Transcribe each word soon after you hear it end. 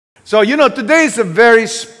So, today is a very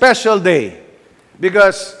special day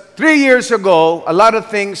because 3 years ago, a lot of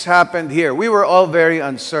things happened here. We were all very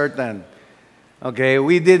uncertain. Okay,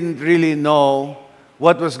 we didn't really know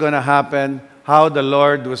what was going to happen, how the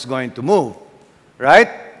Lord was going to move, right?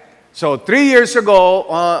 So 3 years ago,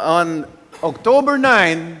 on October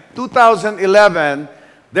 9, 2011,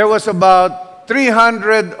 there was about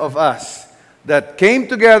 300 of us that came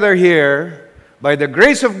together here by the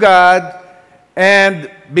grace of God and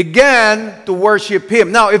began to worship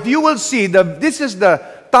Him. Now, if you will see, this is the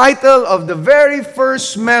title of the very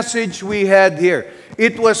first message we had here.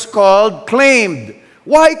 It was called Claimed.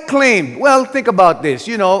 Why claimed? Well, think about this.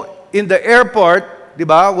 In the airport,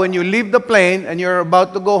 diba, when you leave the plane and you're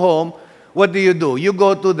about to go home, what do? You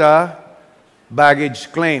go to the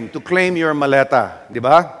baggage claim to claim your maleta,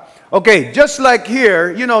 diba? Okay, just like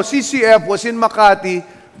here, CCF was in Makati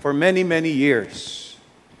for many, many years.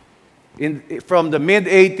 From the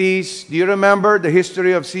mid-80s, do you remember the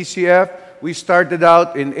history of CCF? We started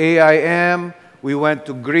out in AIM, we went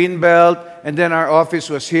to Greenbelt, and then our office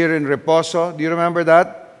was here in Reposo. Do you remember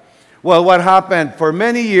that? Well, what happened? For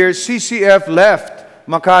many years, CCF left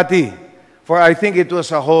Makati for I think it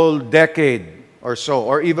was a whole decade or so,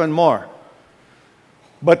 or even more.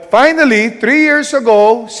 But finally, 3 years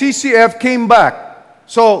ago, CCF came back.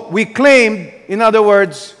 So we claimed, in other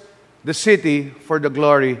words, the city for the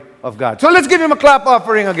glory of God. So let's give Him a clap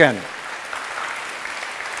offering again.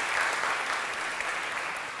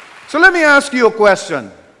 So let me ask you a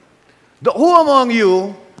question. Who among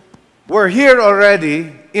you were here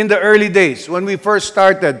already in the early days when we first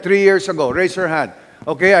started 3 years ago? Raise your hand.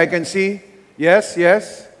 Okay, I can see. Yes,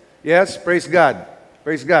 yes, yes. Praise God.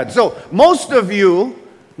 Praise God. So most of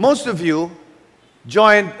you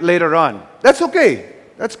joined later on. That's okay.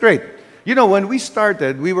 That's great. When we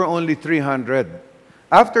started, we were only 300.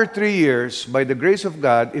 After 3 years, by the grace of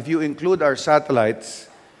God, if you include our satellites,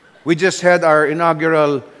 we just had our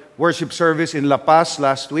inaugural worship service in La Paz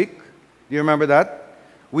last week. Do you remember that?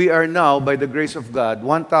 We are now, by the grace of God,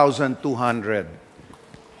 1,200.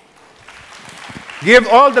 Give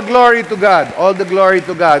all the glory to God. All the glory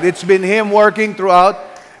to God. It's been Him working throughout,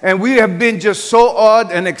 and we have been just so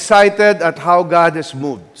awed and excited at how God has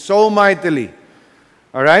moved so mightily.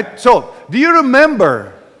 All right? So, do you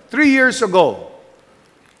remember 3 years ago?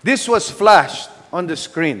 This was flashed on the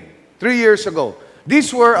screen. 3 years ago.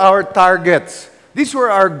 These were our targets. These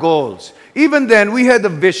were our goals. Even then, we had a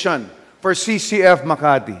vision for CCF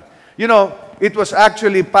Makati. It was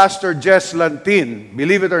actually Pastor Jess Lantin,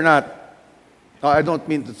 believe it or not. No, I don't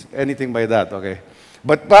mean anything by that, okay?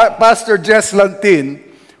 But Pastor Jess Lantin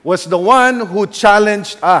was the one who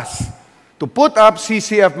challenged us to put up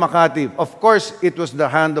CCF Makati. Of course, it was the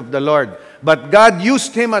hand of the Lord. But God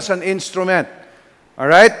used him as an instrument. All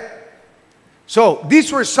right? So,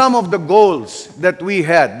 these were some of the goals that we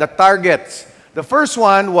had, the targets. The first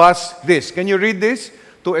one was this. Can you read this?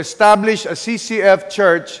 To establish a CCF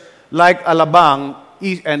church like Alabang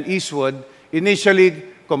and Eastwood, initially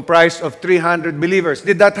comprised of 300 believers.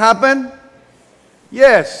 Did that happen?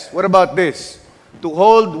 Yes. What about this? To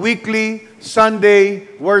hold weekly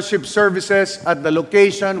Sunday worship services at the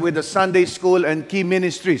location with the Sunday school and key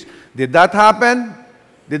ministries. Did that happen?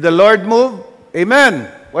 Did the Lord move? Amen.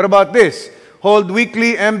 What about this? Hold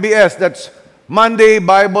weekly MBS, that's Monday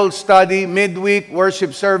Bible study, midweek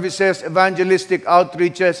worship services, evangelistic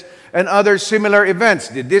outreaches, and other similar events.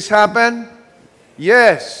 Did this happen?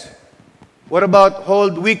 Yes. What about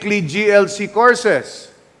hold weekly GLC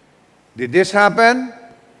courses? Did this happen?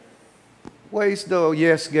 Why is the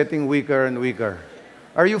yes getting weaker and weaker?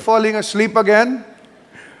 Are you falling asleep again?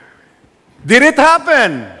 Did it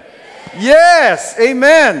happen? Yes.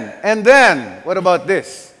 Amen. And then, what about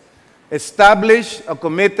this? Establish a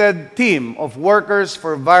committed team of workers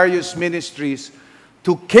for various ministries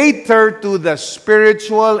to cater to the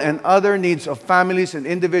spiritual and other needs of families and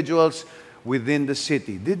individuals within the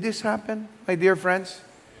city. Did this happen, my dear friends?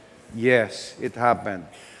 Yes, it happened.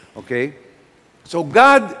 Okay? So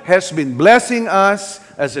God has been blessing us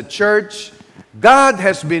as a church. God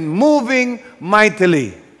has been moving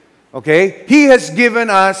mightily. Okay? He has given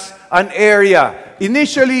us an area.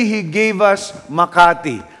 Initially, He gave us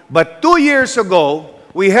Makati. But 2 years ago,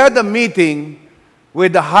 we had a meeting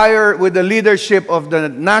with the leadership of the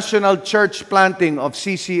National Church Planting of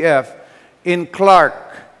CCF in Clark.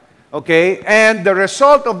 Okay? And the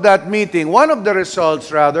result of that meeting, one of the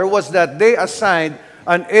results rather, was that they assigned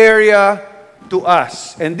an area to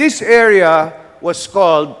us. And this area was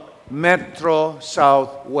called Metro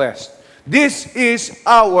Southwest. This is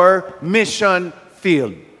our mission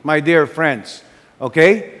field, my dear friends.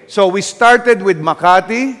 Okay? So we started with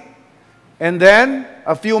Makati, and then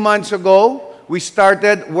a few months ago, we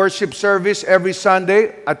started worship service every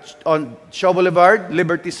Sunday on Shaw Boulevard,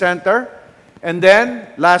 Liberty Center. And then,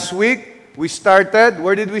 last week, we started,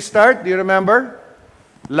 where did we start? Do you remember?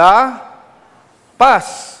 La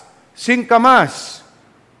Paz, Singkamas,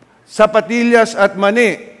 Zapatillas at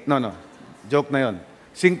Mani. No. Joke na yun.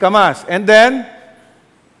 Singkamas. And then,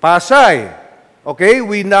 Pasay. Okay,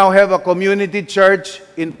 we now have a community church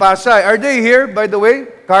in Pasay. Are they here, by the way?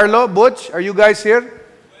 Carlo, Butch, are you guys here?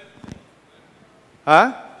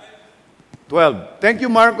 Huh? 12. Thank you,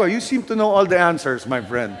 Marco. You seem to know all the answers, my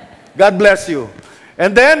friend. God bless you.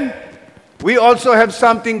 And then, we also have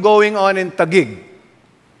something going on in Taguig.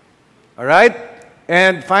 All right?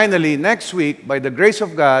 And finally, next week, by the grace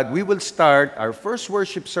of God, we will start our first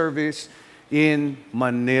worship service in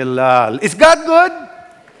Manila. Is God good?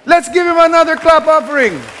 Let's give Him another clap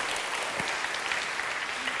offering.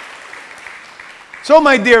 So,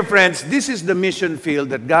 my dear friends, this is the mission field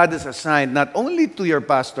that God has assigned not only to your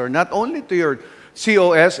pastor, not only to your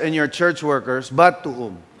COS and your church workers, but to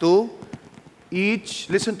whom? To each,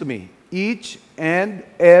 listen to me, each and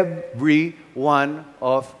every one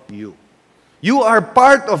of you. You are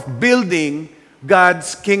part of building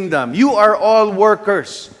God's kingdom. You are all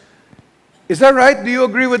workers. Is that right? Do you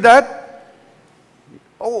agree with that?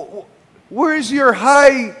 Oh, where is your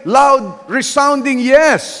high, loud, resounding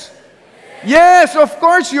yes? Yes, of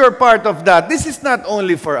course you're part of that. This is not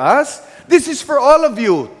only for us. This is for all of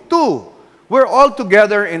you, too. We're all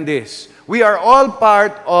together in this. We are all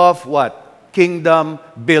part of what? Kingdom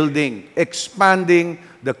building, expanding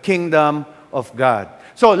the kingdom of God.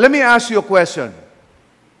 So, let me ask you a question.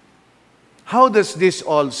 How does this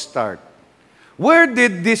all start? Where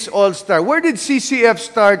did this all start? Where did CCF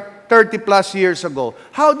start 30 plus years ago?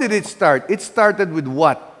 How did it start? It started with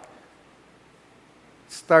what?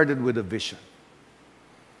 It started with a vision.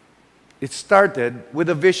 It started with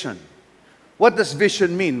a vision. What does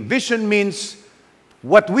vision mean? Vision means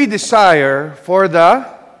what we desire for the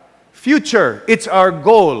future. It's our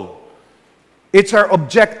goal. It's our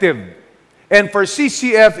objective. And for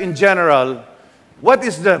CCF in general, what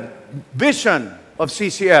is the vision of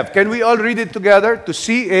CCF? Can we all read it together? To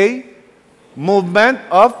see a movement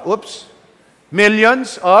of,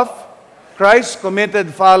 millions of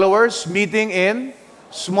Christ-committed followers meeting in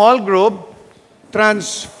small group,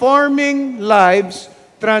 transforming lives,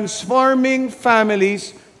 transforming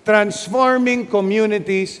families, transforming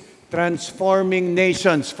communities, transforming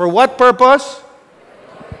nations. For what purpose?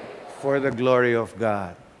 For the glory of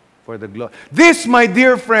God. For the glory. This, my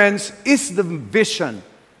dear friends, is the vision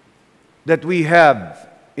that we have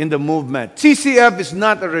in the movement. CCF is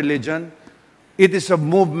not a religion. It is a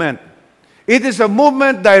movement. It is a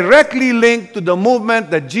movement directly linked to the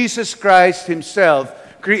movement that Jesus Christ Himself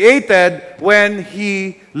created when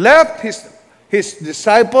He left His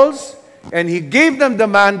disciples and He gave them the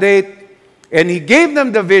mandate and He gave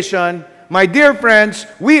them the vision. My dear friends,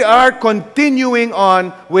 we are continuing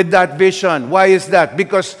on with that vision. Why is that?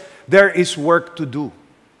 Because there is work to do.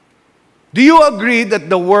 Do you agree that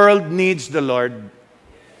the world needs the Lord?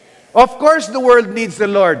 Of course the world needs the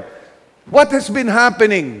Lord. What has been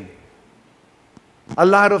happening? A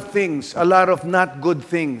lot of things, a lot of not good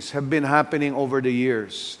things have been happening over the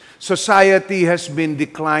years. Society has been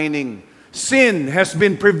declining. Sin has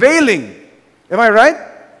been prevailing. Am I right?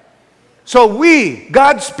 So we,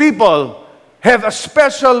 God's people, have a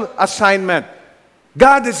special assignment.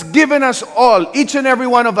 God has given us all, each and every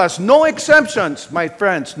one of us, no exemptions, my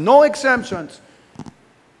friends, no exemptions,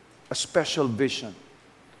 a special vision.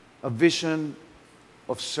 A vision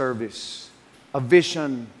of service, a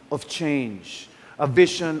vision of change, a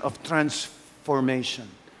vision of transformation,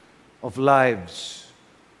 of lives,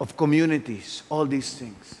 of communities, all these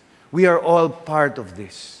things. We are all part of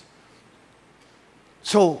this.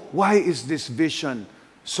 So, why is this vision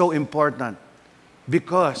so important?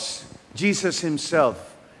 Because Jesus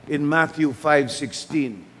Himself, in Matthew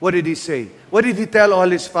 5:16, what did He say? What did He tell all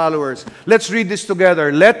His followers? Let's read this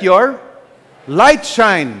together. Let your light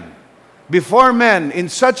shine before men in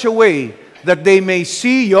such a way that they may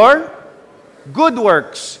see your good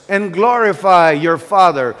works and glorify your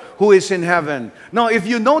Father who is in heaven. Now, if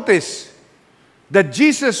you notice that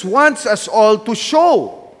Jesus wants us all to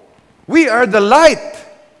show we are the light.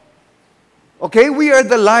 Okay, we are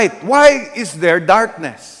the light. Why is there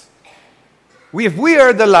darkness? If we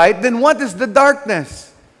are the light, then what is the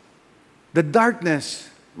darkness? The darkness,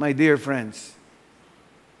 my dear friends,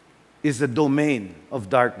 is the domain of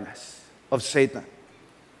darkness, of Satan.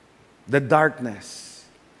 The darkness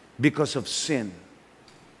because of sin.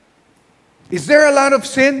 Is there a lot of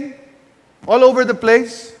sin all over the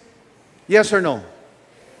place? Yes or no?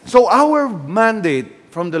 So our mandate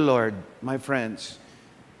from the Lord, my friends,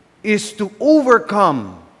 is to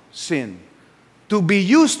overcome sin, to be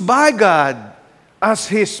used by God as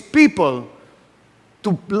His people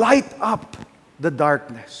to light up the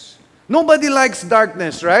darkness. Nobody likes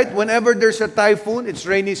darkness, right? Whenever there's a typhoon, it's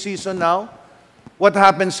rainy season now. What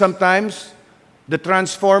happens sometimes? The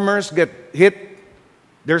transformers get hit.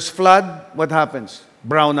 There's flood. What happens?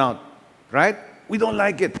 Brown out, right? We don't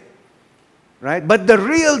like it, right? But the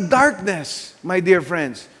real darkness, my dear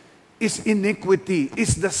friends, is iniquity,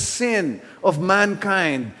 is the sin of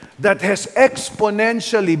mankind that has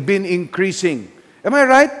exponentially been increasing. Am I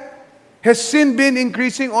right? Has sin been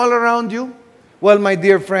increasing all around you? Well, my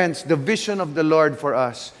dear friends, the vision of the Lord for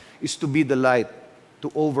us is to be the light,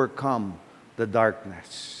 to overcome the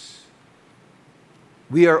darkness.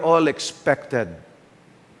 We are all expected.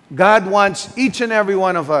 God wants each and every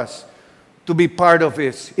one of us to be part of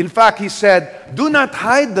it. In fact, He said, do not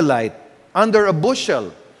hide the light under a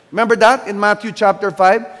bushel. Remember that in Matthew chapter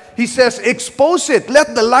 5? He says, expose it.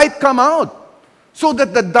 Let the light come out so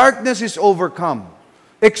that the darkness is overcome.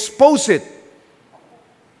 Expose it.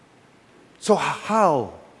 So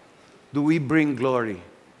how do we bring glory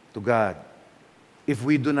to God if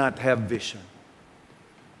we do not have vision?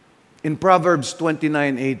 In Proverbs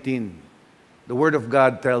 29:18, the Word of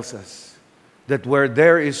God tells us that where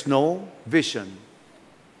there is no vision,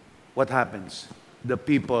 what happens? The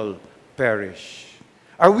people perish.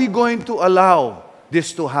 Are we going to allow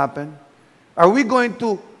this to happen? Are we going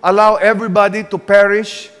to allow everybody to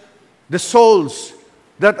perish? The souls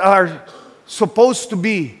that are supposed to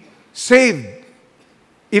be saved,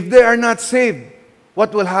 if they are not saved,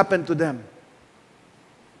 what will happen to them?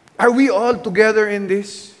 Are we all together in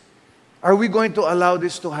this? Are we going to allow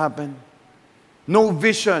this to happen? No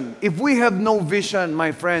vision. If we have no vision,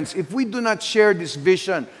 my friends, if we do not share this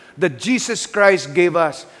vision that Jesus Christ gave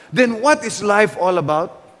us, then what is life all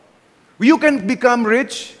about? You can become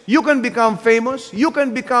rich, you can become famous, you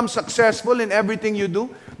can become successful in everything you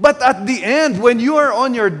do, but at the end, when you are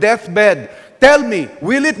on your deathbed, tell me,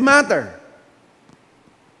 will it matter?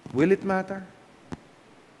 Will it matter?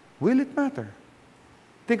 Will it matter?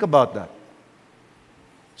 Think about that.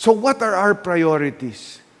 So what are our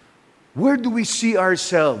priorities? Where do we see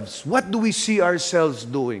ourselves? What do we see ourselves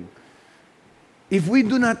doing? If we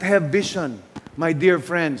do not have vision, my dear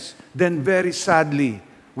friends, then very sadly,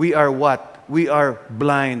 we are what? We are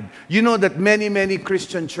blind. You know that many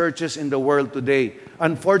Christian churches in the world today,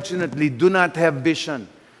 unfortunately, do not have vision.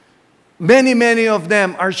 Many of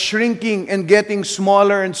them are shrinking and getting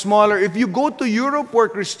smaller and smaller. If you go to Europe where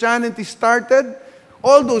Christianity started,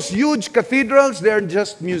 all those huge cathedrals, they're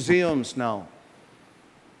just museums now.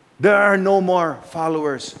 There are no more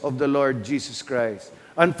followers of the Lord Jesus Christ.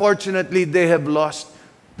 Unfortunately, they have lost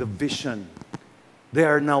the vision. They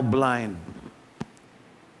are now blind.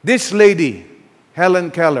 This lady, Helen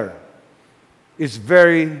Keller, is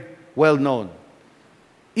very well known.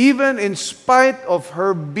 Even in spite of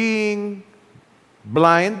her being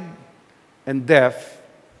blind and deaf,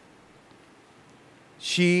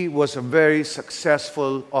 she was a very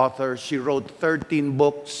successful author. She wrote 13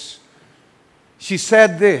 books. She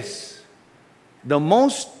said this, the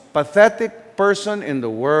most pathetic person in the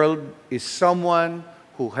world is someone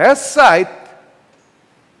who has sight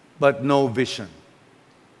but no vision.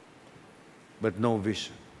 But no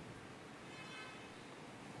vision.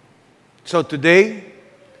 So today,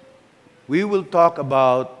 we will talk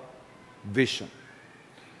about vision.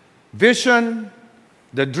 Vision,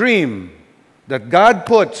 the dream that God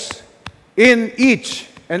puts in each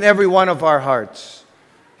and every one of our hearts.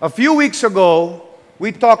 A few weeks ago,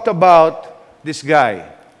 we talked about this guy.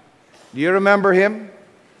 Do you remember him?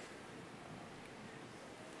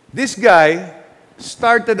 This guy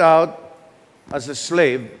started out as a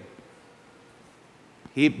slave,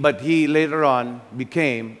 but he later on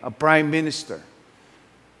became a prime minister.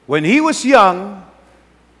 When he was young,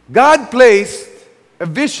 God placed a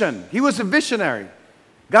vision. He was a visionary.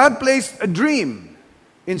 God placed a dream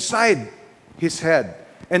inside his head.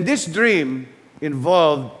 And this dream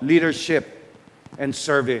involved leadership and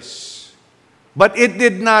service. But it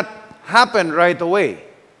did not happen right away.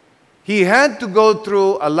 He had to go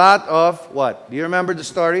through a lot of what? Do you remember the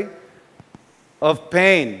story? Of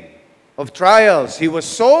pain, of trials. He was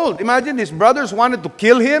sold. Imagine his brothers wanted to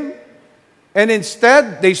kill him. And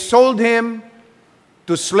instead, they sold him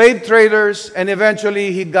to slave traders, and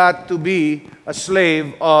eventually he got to be a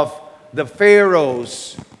slave of the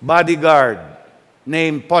Pharaoh's bodyguard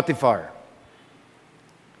named Potiphar.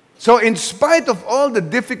 So in spite of all the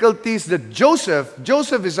difficulties that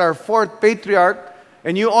Joseph is our fourth patriarch,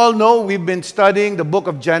 And you all know we've been studying the book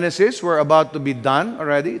of Genesis. We're about to be done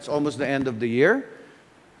already. It's almost the end of the year.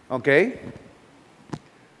 Okay?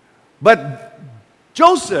 But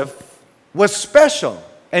Joseph was special.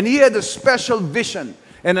 And he had a special vision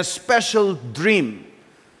and a special dream.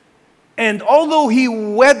 And although he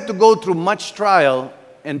had to go through much trial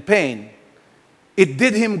and pain, it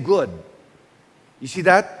did him good. You see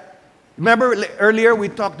that? Remember earlier we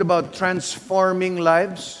talked about transforming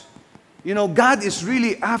lives? You know, God is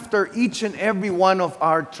really after each and every one of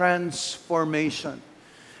our transformation.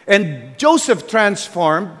 And Joseph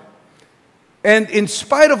transformed, and in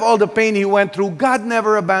spite of all the pain he went through, God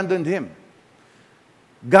never abandoned him.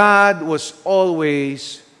 God was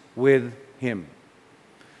always with him.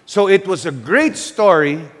 So it was a great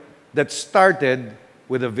story that started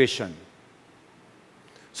with a vision.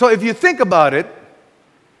 So if you think about it,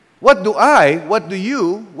 what do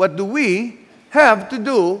we have to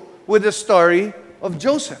do with the story of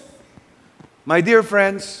Joseph? My dear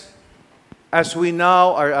friends, as we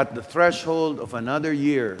now are at the threshold of another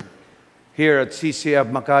year here at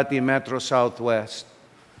CCF Makati Metro Southwest,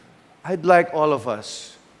 I'd like all of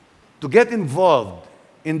us to get involved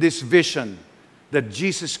in this vision that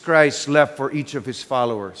Jesus Christ left for each of his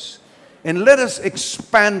followers. And let us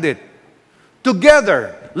expand it.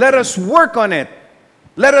 Together, let us work on it.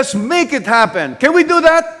 Let us make it happen. Can we do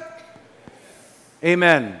that?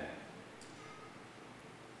 Amen.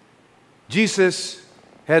 Jesus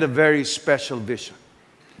had a very special vision.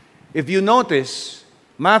 If you notice,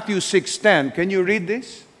 Matthew 6:10, can you read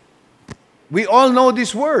this? We all know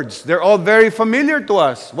these words. They're all very familiar to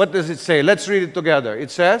us. What does it say? Let's read it together.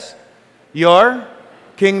 It says, "Your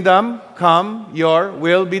kingdom come, your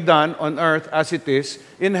will be done on earth as it is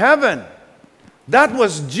in heaven." That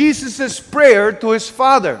was Jesus' prayer to his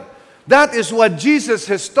Father. That is what Jesus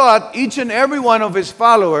has taught each and every one of his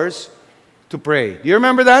followers to pray. Do you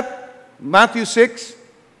remember that? Matthew 6.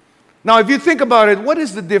 Now, if you think about it, what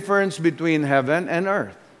is the difference between heaven and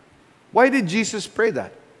earth? Why did Jesus pray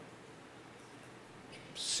that?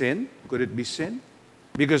 Sin? Could it be sin?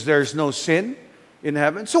 Because there's no sin in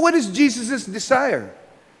heaven. So what is Jesus' desire?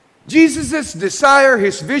 Jesus' desire,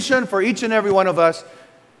 his vision for each and every one of us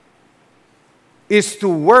is to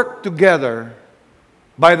work together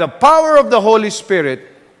by the power of the Holy Spirit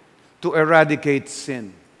to eradicate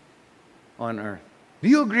sin on earth. Do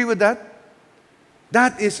you agree with that?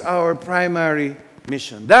 That is our primary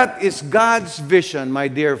mission. That is God's vision, my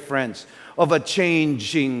dear friends, of a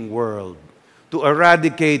changing world, to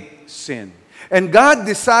eradicate sin. And God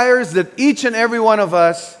desires that each and every one of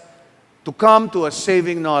us to come to a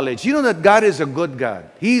saving knowledge. You know that God is a good God.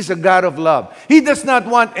 He's a God of love. He does not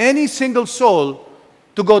want any single soul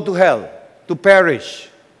to go to hell, to perish.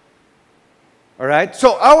 All right?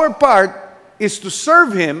 So our part is to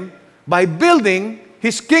serve him by building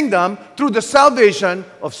his kingdom through the salvation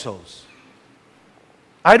of souls.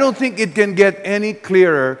 I don't think it can get any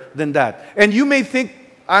clearer than that. And you may think,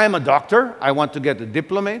 I am a doctor, I want to get a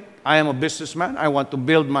diploma, I am a businessman, I want to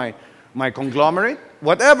build my conglomerate.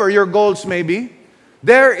 Whatever your goals may be,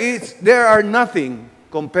 there are nothing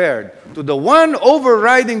compared to the one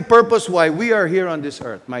overriding purpose why we are here on this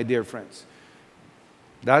earth, my dear friends.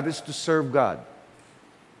 That is to serve God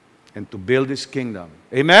and to build his kingdom.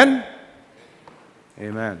 Amen?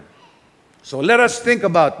 Amen. So let us think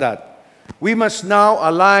about that. We must now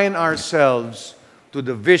align ourselves to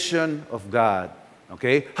the vision of God.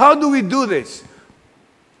 Okay? How do we do this?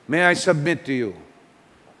 May I submit to you?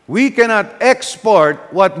 We cannot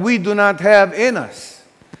export what we do not have in us.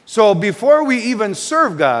 So before we even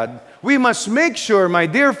serve God, we must make sure, my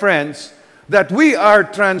dear friends, that we are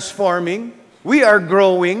transforming, we are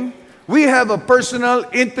growing, we have a personal,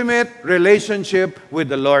 intimate relationship with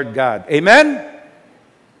the Lord God. Amen?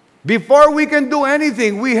 Before we can do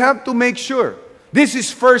anything, we have to make sure. This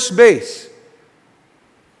is first base.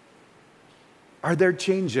 Are there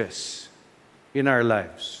changes in our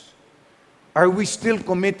lives? Are we still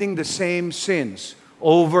committing the same sins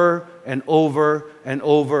over and over and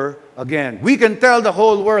over again? We can tell the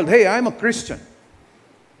whole world, hey, I'm a Christian.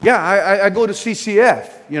 Yeah, I go to CCF,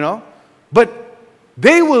 you know. But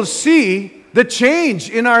they will see the change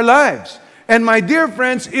in our lives. And my dear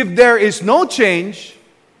friends, if there is no change,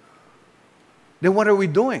 then what are we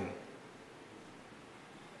doing?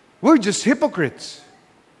 We're just hypocrites.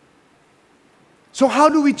 So how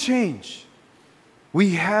do we change?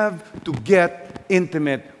 We have to get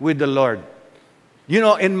intimate with the Lord. You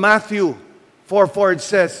know, in Matthew 4:4 it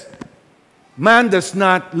says, man does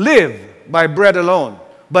not live by bread alone,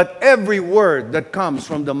 but every word that comes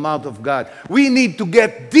from the mouth of God. We need to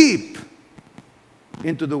get deep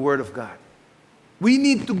into the Word of God. We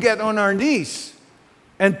need to get on our knees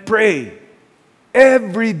and pray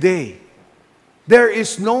every day. There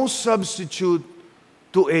is no substitute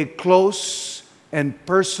to a close and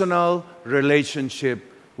personal relationship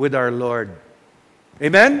with our Lord.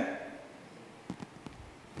 Amen?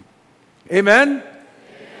 Amen?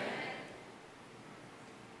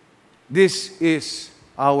 This is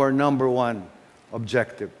our number one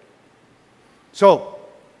objective. So,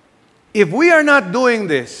 if we are not doing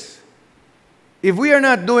this,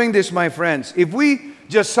 my friends, if we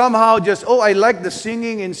just somehow I like the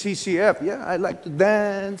singing in CCF. Yeah, I like to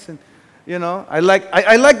dance. And, I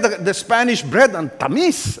like the Spanish bread. Ang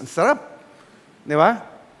tamis. Ang sarap. Di ba?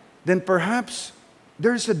 Then perhaps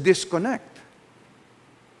there's a disconnect.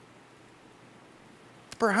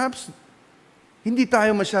 Perhaps hindi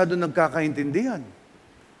tayo masyado nagkakaintindihan.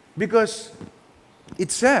 Because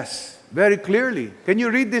it says very clearly, can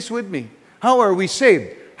you read this with me? How are we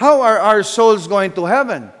saved? How are our souls going to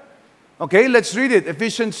heaven? Okay, let's read it.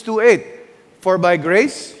 Ephesians 2:8. For by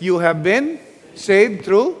grace you have been saved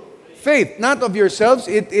through faith, not of yourselves.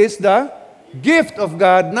 It is the gift of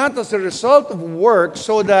God, not as a result of works,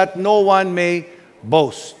 so that no one may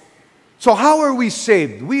boast. So how are we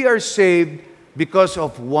saved? We are saved because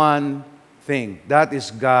of one thing. That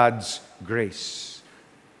is God's grace.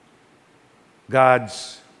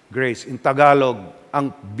 God's grace. In Tagalog,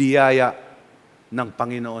 ang biyaya ng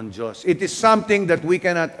Panginoon Diyos. It is something that we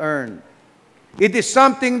cannot earn. It is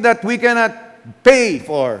something that we cannot pay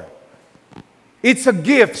for. It's a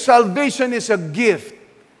gift. Salvation is a gift.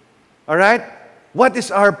 All right? What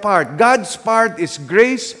is our part? God's part is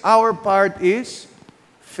grace. Our part is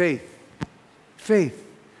faith. Faith.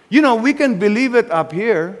 We can believe it up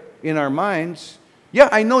here in our minds. Yeah,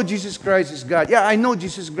 I know Jesus Christ is God. Yeah, I know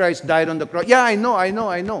Jesus Christ died on the cross. Yeah, I know.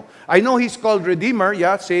 I know He's called Redeemer.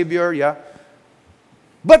 Yeah, Savior. Yeah.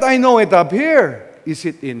 But I know it up here. Is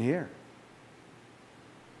it in here?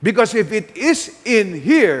 Because if it is in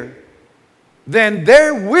here, then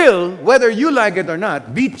there will, whether you like it or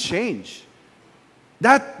not, be change.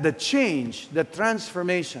 The change, the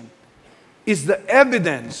transformation, is the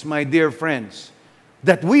evidence, my dear friends,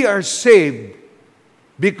 that we are saved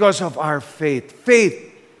because of our faith.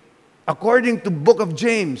 Faith, according to book of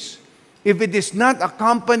James, if it is not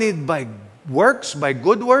accompanied by works, by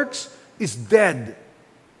good works, is dead.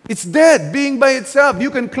 It's dead, being by itself. You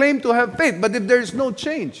can claim to have faith, but if there is no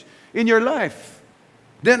change in your life,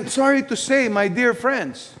 then sorry to say, my dear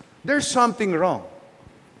friends, there's something wrong.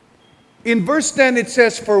 In verse 10, it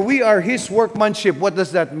says, for we are His workmanship. What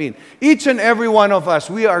does that mean? Each and every one of us,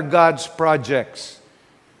 we are God's projects.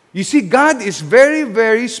 You see, God is very,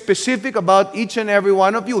 very specific about each and every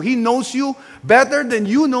one of you. He knows you better than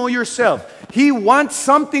you know yourself. He wants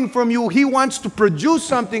something from you. He wants to produce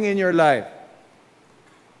something in your life.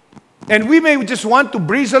 And we may just want to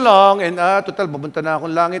breeze along and, total, babunta na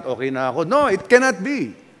akong langit, okay na ako. No, it cannot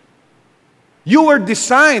be. You were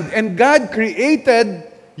designed and God created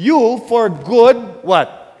you for good,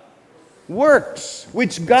 what? Works,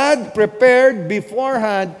 which God prepared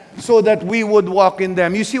beforehand so that we would walk in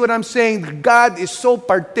them. You see what I'm saying? God is so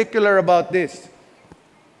particular about this.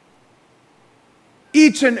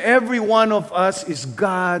 Each and every one of us is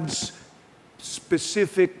God's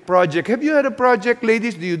specific project. Have you had a project,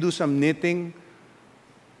 ladies? Do you do some knitting?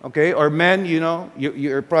 Okay, or men,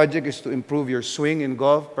 your project is to improve your swing in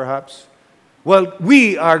golf, perhaps. Well,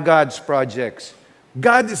 we are God's projects.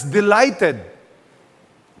 God is delighted,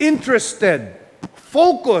 interested,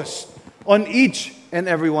 focused on each and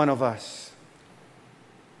every one of us.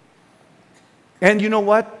 And you know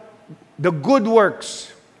what? The good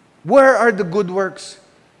works. Where are the good works?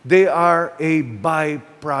 They are a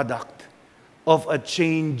byproduct of a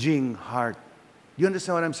changing heart. You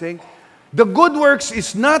understand what I'm saying? The good works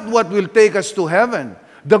is not what will take us to heaven.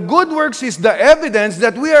 The good works is the evidence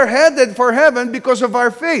that we are headed for heaven because of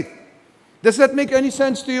our faith. Does that make any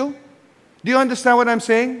sense to you? Do you understand what I'm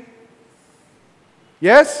saying?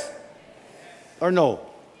 Yes? Or no?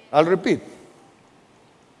 I'll repeat.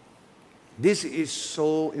 This is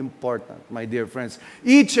so important, my dear friends.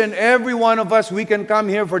 Each and every one of us, we can come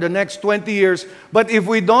here for the next 20 years, but if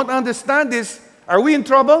we don't understand this, are we in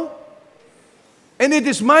trouble? And it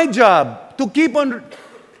is my job to keep on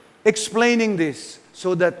explaining this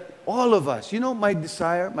so that all of us, my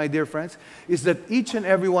desire, my dear friends, is that each and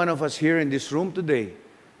every one of us here in this room today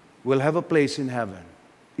will have a place in heaven.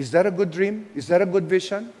 Is that a good dream? Is that a good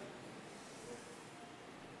vision?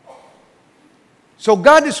 So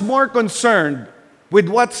God is more concerned with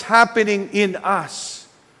what's happening in us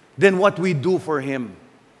than what we do for Him.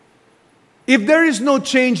 If there is no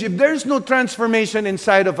change, if there is no transformation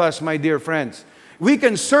inside of us, my dear friends, we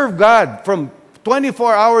can serve God from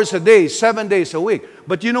 24 hours a day, 7 days a week.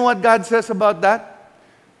 But you know what God says about that?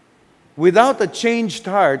 Without a changed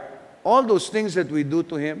heart, all those things that we do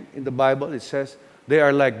to Him in the Bible, it says, they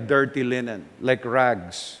are like dirty linen, like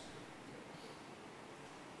rags.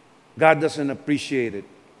 God doesn't appreciate it.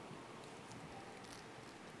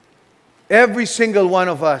 Every single one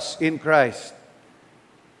of us in Christ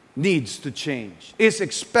needs to change, is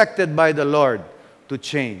expected by the Lord to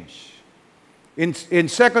change. In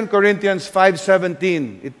 2 Corinthians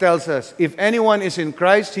 5:17, it tells us, if anyone is in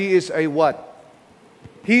Christ, he is a what?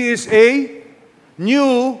 He is a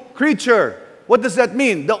new creature. What does that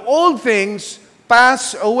mean? The old things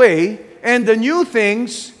pass away and the new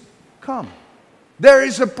things come. There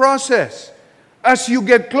is a process. As you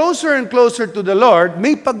get closer and closer to the Lord,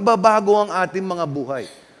 may pagbabago ang ating mga buhay.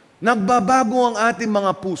 Nagbabago ang ating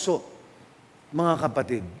mga puso, mga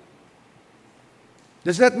kapatid.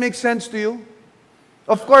 Does that make sense to you?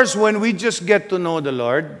 Of course, when we just get to know the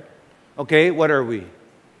Lord, okay, what are we?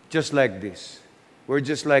 Just like this. We're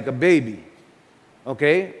just like a baby.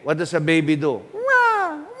 Okay? What does a baby do?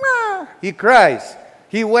 He cries.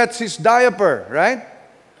 He wets his diaper, right?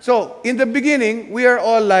 So, in the beginning, we are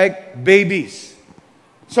all like babies.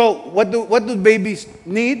 So, what do babies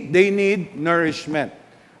need? They need nourishment.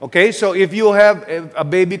 Okay, so if you have a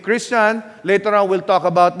baby Christian, later on we'll talk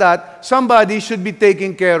about that, somebody should be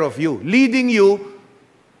taking care of you, leading you,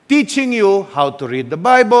 teaching you how to read the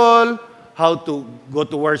Bible, how to go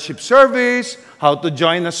to worship service, how to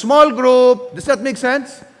join a small group. Does that make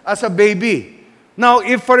sense? As a baby. Now,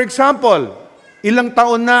 if for example, ilang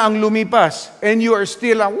taon na ang lumipas, and you are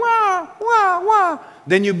still a wah, wah, wah,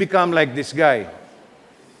 then you become like this guy.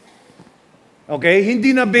 Okay?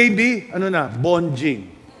 Hindi na baby, ano na? Bonjing.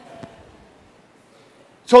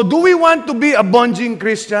 So, do we want to be a bonjing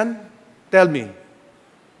Christian? Tell me.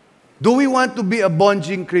 Do we want to be a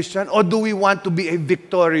bonjing Christian, or do we want to be a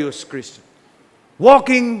victorious Christian?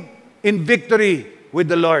 Walking in victory with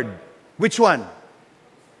the Lord. Which one?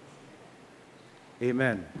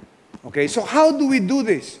 Amen. Okay, so how do we do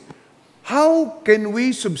this? How can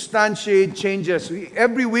we substantiate changes?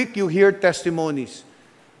 Every week you hear testimonies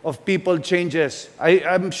of people changes.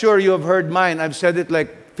 I'm sure you have heard mine. I've said it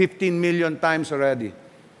like 15 million times already.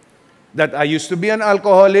 That I used to be an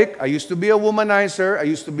alcoholic, I used to be a womanizer, I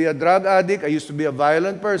used to be a drug addict, I used to be a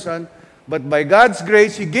violent person. But by God's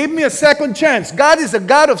grace, He gave me a second chance. God is a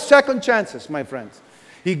God of second chances, my friends.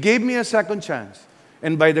 He gave me a second chance.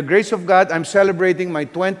 And by the grace of God, I'm celebrating my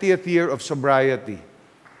 20th year of sobriety.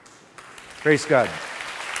 Praise God.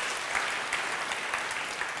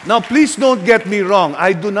 Now, please don't get me wrong.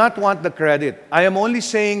 I do not want the credit. I am only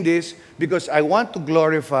saying this because I want to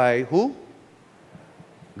glorify who?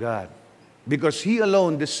 God. Because He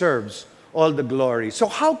alone deserves all the glory. So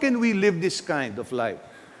how can we live this kind of life?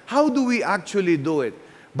 How do we actually do it?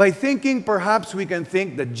 By thinking perhaps we can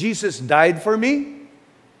think that Jesus died for me.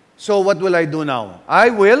 So what will I do now? I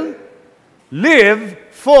will live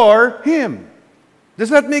for Him. Does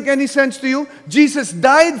that make any sense to you? Jesus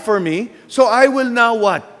died for me, so I will now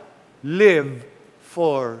what? Live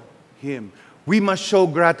for Him. We must show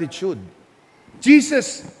gratitude.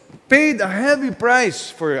 Jesus paid a heavy price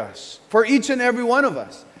for us, for each and every one of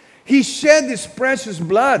us. He shed His precious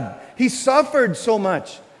blood. He suffered so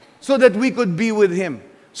much so that we could be with Him.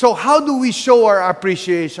 So how do we show our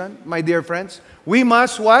appreciation, my dear friends? We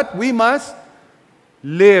must what? We must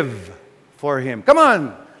live for Him. Come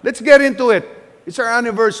on, let's get into it. It's our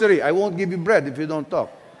anniversary. I won't give you bread if you don't talk.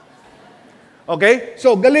 Okay?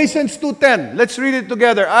 So Galatians 2:10. Let's read it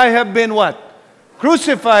together. I have been what?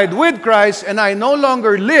 Crucified with Christ, and I no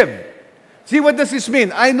longer live. See, what does this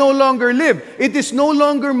mean? I no longer live. It is no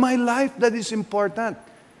longer my life that is important.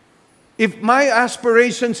 If my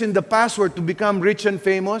aspirations in the past were to become rich and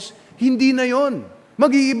famous, hindi na yon.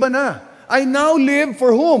 Mag-iiba na. I now live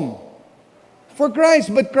for whom? For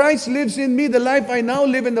Christ. But Christ lives in me. The life I now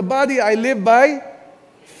live in the body, I live by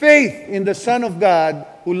faith in the Son of God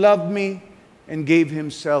who loved me and gave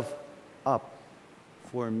Himself up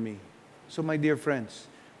for me. So my dear friends,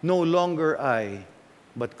 no longer I,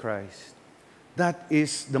 but Christ. That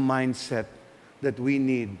is the mindset that we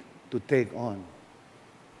need to take on.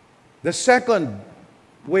 The second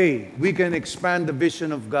way we can expand the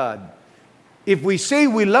vision of God, if we say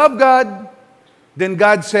we love God, then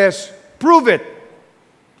God says, prove it.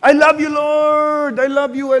 I love you, Lord. I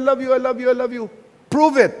love you, I love you, I love you, I love you.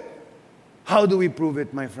 Prove it. How do we prove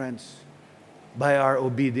it, my friends? By our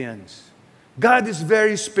obedience. God is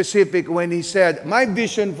very specific when He said, my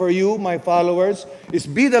vision for you, my followers, is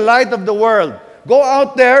be the light of the world. Go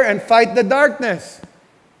out there and fight the darkness.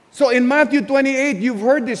 So in Matthew 28, you've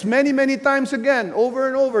heard this many, many times again, over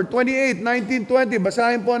and over. 28, 19, 20,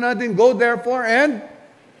 basahin po natin, go therefore and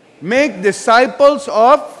make disciples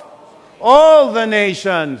of all the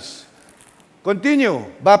nations. Continue.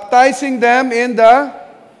 Baptizing them in the...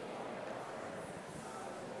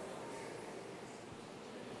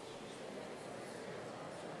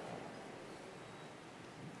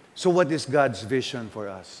 So what is God's vision for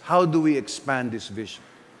us? How do we expand this vision?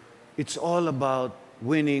 It's all about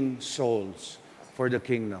winning souls for the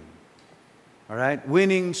kingdom. All right?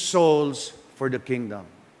 Winning souls for the kingdom.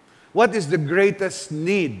 What is the greatest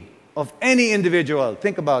need of any individual?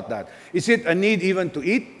 Think about that. Is it a need even to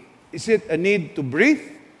eat? Is it a need to breathe?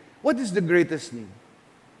 What is the greatest need?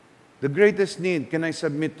 The greatest need, can I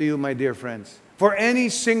submit to you, my dear friends, for any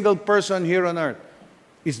single person here on earth,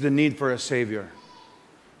 is the need for a Savior.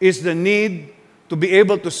 Is the need to be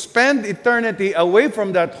able to spend eternity away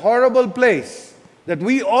from that horrible place that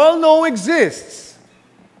we all know exists,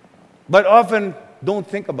 but often don't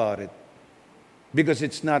think about it because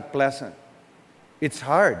it's not pleasant. It's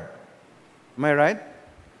hard. Am I right?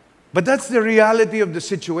 But that's the reality of the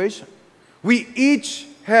situation. We each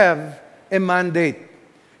have a mandate.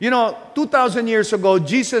 You know, 2,000 years ago,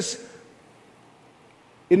 Jesus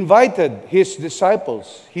invited His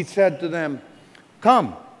disciples. He said to them,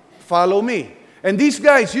 come, follow me. And these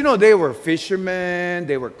guys, you know, they were fishermen,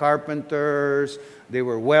 they were carpenters, they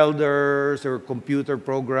were welders, they were computer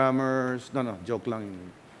programmers. No, joke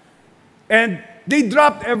lang. And they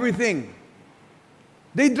dropped everything.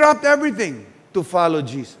 They dropped everything to follow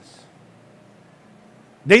Jesus.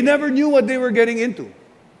 They never knew what they were getting into.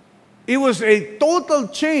 It was a total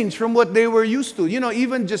change from what they were used to. You know,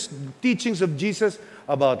 even just teachings of Jesus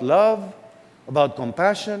about love, about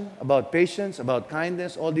compassion, about patience, about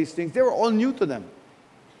kindness, all these things, they were all new to them.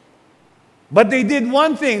 But they did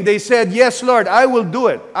one thing. They said, yes, Lord, I will do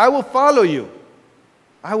it. I will follow you.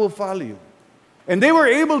 I will follow you. And they were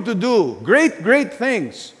able to do great, great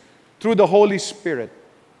things through the Holy Spirit.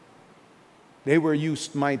 They were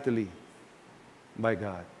used mightily by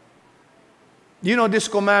God. You know, this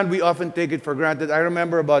command, we often take it for granted. I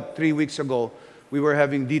remember about 3 weeks ago, we were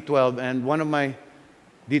having D12, and one of my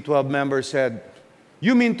D12 members said,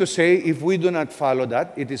 you mean to say if we do not follow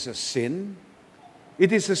that, it is a sin?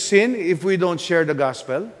 It is a sin if we don't share the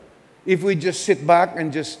gospel? If we just sit back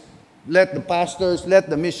and just let the pastors, let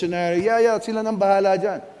the missionary, sila nang bahala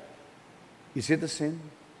dyan. Is it a sin?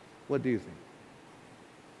 What do you think?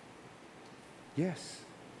 Yes.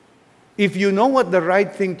 If you know what the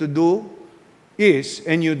right thing to do is,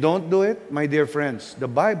 and you don't do it, my dear friends, the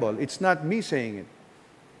Bible, it's not me saying it.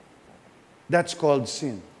 That's called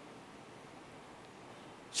sin.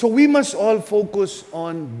 So we must all focus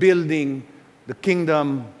on building the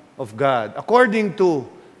kingdom of God. According to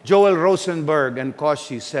Joel Rosenberg and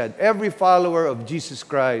Koshi said, every follower of Jesus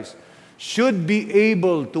Christ should be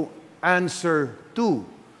able to answer two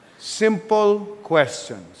simple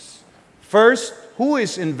questions. First, who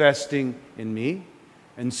is investing in me?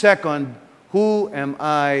 And second, who am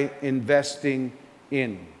I investing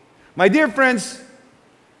in? My dear friends,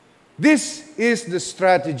 this is the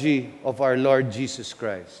strategy of our Lord Jesus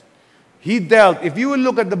Christ. He dealt, if you will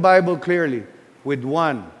look at the Bible clearly, with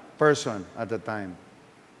one person at a time.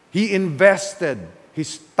 He invested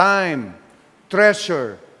His time,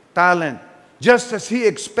 treasure, talent, just as He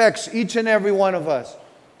expects each and every one of us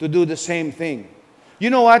to do the same thing. You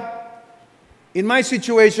know what? In my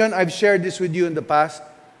situation, I've shared this with you in the past.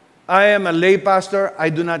 I am a lay pastor. I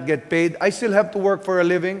do not get paid. I still have to work for a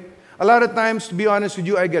living. A lot of times, to be honest with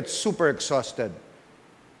you, I get super exhausted.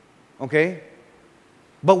 Okay?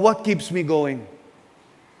 But what keeps me going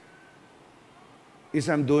is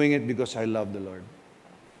I'm doing it because I love the Lord.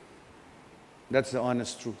 That's the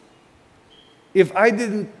honest truth. If I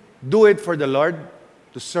didn't do it for the Lord,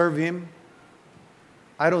 to serve Him,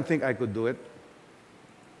 I don't think I could do it.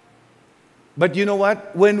 But you know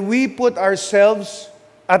what? When we put ourselves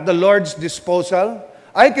at the Lord's disposal,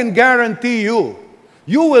 I can guarantee you,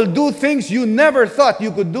 you will do things you never thought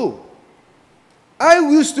you could do. I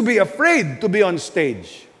used to be afraid to be on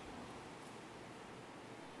stage.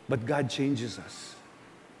 But God changes us.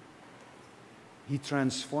 He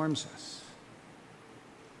transforms us.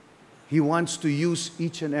 He wants to use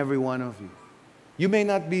each and every one of you. You may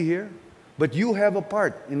not be here, but you have a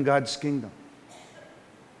part in God's kingdom.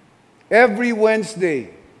 Every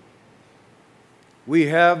Wednesday, we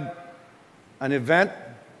have an event.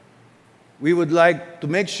 We would like to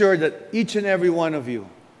make sure that each and every one of you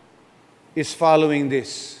is following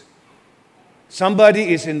this.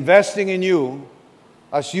 Somebody is investing in you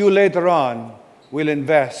as you later on will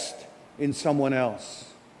invest in someone else.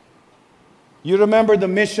 You remember the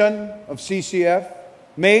mission of CCF?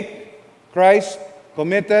 Make Christ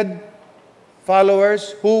committed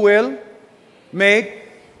followers who will make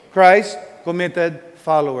Christ committed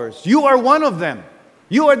followers. You are one of them.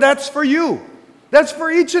 That's for you. That's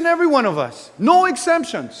for each and every one of us. No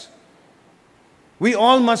exemptions. We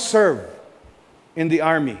all must serve in the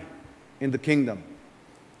army, in the kingdom.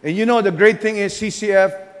 And you know, the great thing is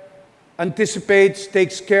CCF anticipates,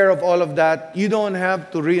 takes care of all of that. You don't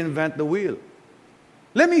have to reinvent the wheel.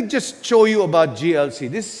 Let me just show you about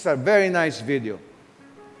GLC. This is a very nice video.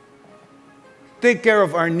 Take care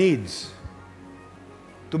of our needs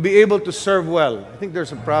to be able to serve well. I think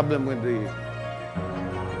there's a problem with the...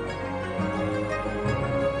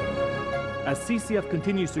 As CCF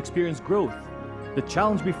continues to experience growth, the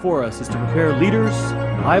challenge before us is to prepare leaders,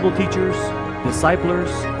 Bible teachers,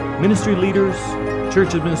 disciplers, ministry leaders,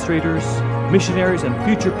 church administrators, missionaries, and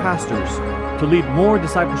future pastors to lead more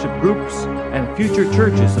discipleship groups and future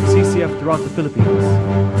churches of CCF throughout the Philippines.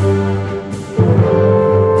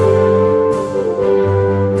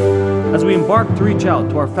 As we embark to reach out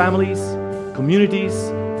to our families, communities,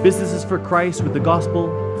 businesses for Christ with the gospel,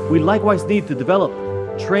 we likewise need to develop,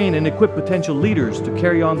 train, and equip potential leaders to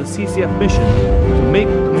carry on the CCF mission to make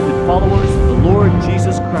committed followers of the Lord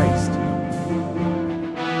Jesus Christ.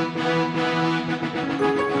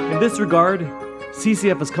 In this regard,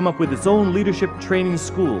 CCF has come up with its own leadership training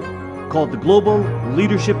school called the Global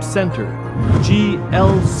Leadership Center,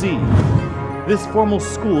 GLC. This formal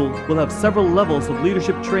school will have several levels of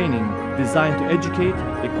leadership training designed to educate,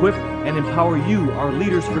 equip, and empower you, our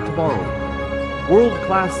leaders for tomorrow.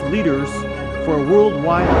 World-class leaders for a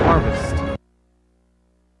worldwide harvest.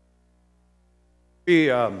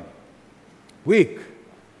 Every week,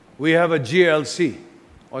 we have a GLC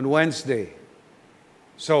on Wednesday.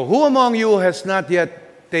 So who among you has not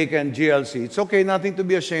yet taken GLC? It's okay, nothing to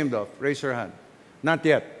be ashamed of. Raise your hand. Not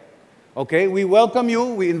yet. Okay, we welcome you.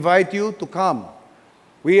 We invite you to come.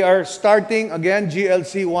 We are starting again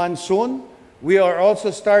GLC 1 soon. We are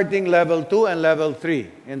also starting level 2 and level 3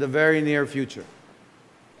 in the very near future.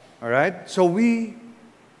 All right? So we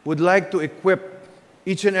would like to equip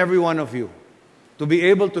each and every one of you to be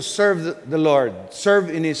able to serve the Lord,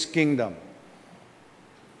 serve in His kingdom.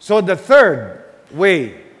 So the third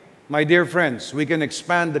way, my dear friends, we can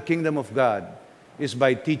expand the kingdom of God is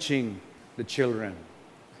by teaching the children.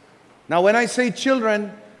 Now, when I say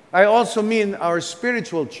children, I also mean our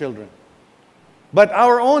spiritual children. But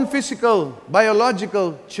our own physical,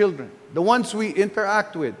 biological children, the ones we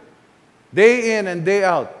interact with, day in and day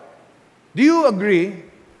out. Do you agree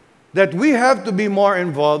that we have to be more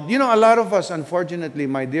involved? You know, a lot of us, unfortunately,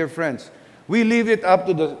 my dear friends, we leave it up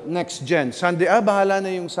to the next gen. Sunday, bahala na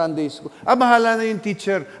yung Sunday school. Bahala na yung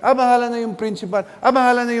teacher. Bahala na yung principal.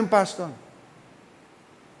 Bahala na yung pastor.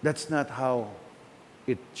 That's not how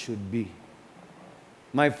it should be.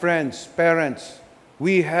 My friends, parents,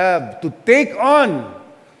 we have to take on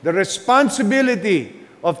the responsibility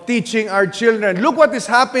of teaching our children. Look what is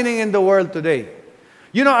happening in the world today.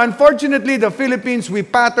 You know, unfortunately, the Philippines, we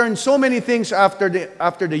pattern so many things after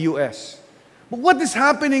the U.S. But what is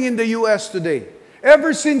happening in the U.S. today?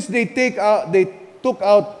 Ever since they took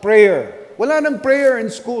out prayer, wala nang prayer in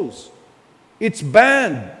schools. It's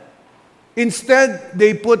banned. Instead,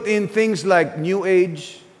 they put in things like New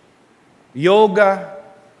Age, yoga,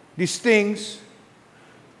 these things.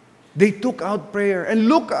 They took out prayer. And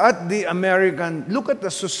look at look at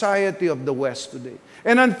the society of the West today.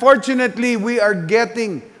 And unfortunately, we are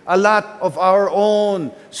getting a lot of our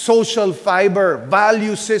own social fiber,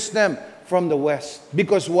 value system from the West.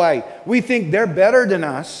 Because why? We think they're better than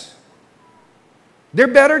us. They're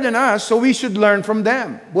better than us, so we should learn from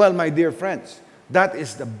them. Well, my dear friends, that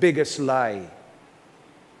is the biggest lie.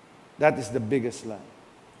 That is the biggest lie.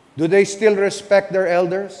 Do they still respect their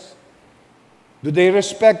elders? Do they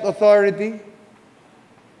respect authority?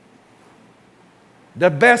 The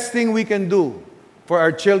best thing we can do for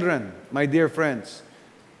our children, my dear friends,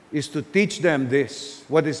 is to teach them this.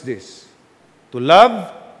 What is this? To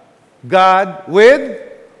love God with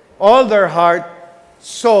all their heart,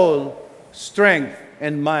 soul, strength,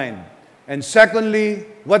 and mind. And secondly,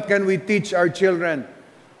 what can we teach our children?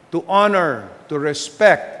 To honor, to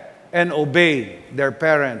respect, and obey their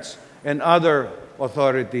parents and other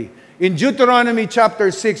authority. In Deuteronomy chapter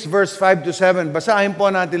 6, verse 5 to 7, basahin po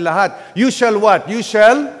natin lahat. You shall what? You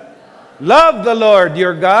shall love the Lord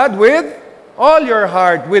your God with all your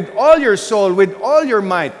heart, with all your soul, with all your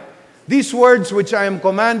might. These words which I am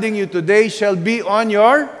commanding you today shall be on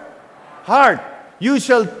your heart. You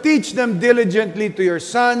shall teach them diligently to your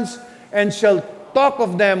sons, and shall talk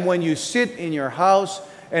of them when you sit in your house,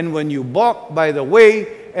 and when you walk by the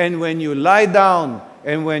way, and when you lie down,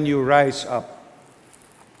 and when you rise up.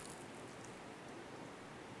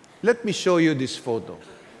 Let me show you this photo.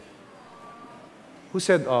 Who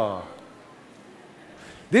said, oh?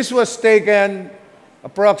 This was taken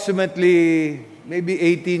approximately maybe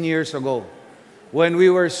 18 years ago, when we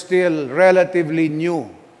were still relatively new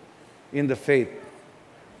in the faith.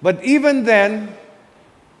 But even then,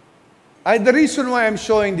 the reason why I'm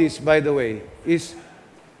showing this, by the way, is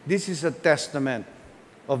this is a testament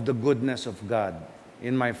of the goodness of God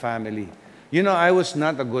in my family. You know, I was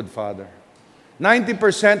not a good father.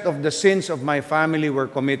 90% of the sins of my family were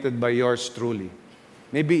committed by yours truly.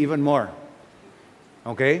 Maybe even more.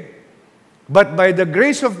 Okay? But by the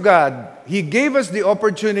grace of God, He gave us the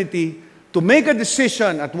opportunity to make a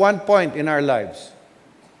decision at one point in our lives.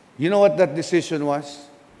 You know what that decision was?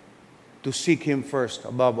 To seek Him first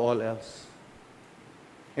above all else.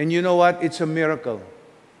 And you know what? It's a miracle.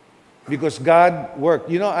 Because God worked.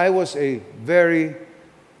 You know, I was a very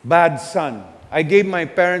bad son. I gave my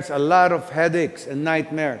parents a lot of headaches and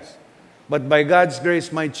nightmares. But by God's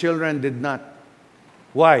grace, my children did not.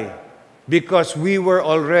 Why? Because we were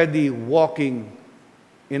already walking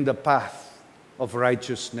in the path of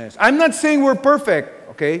righteousness. I'm not saying we're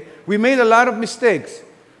perfect, okay? We made a lot of mistakes.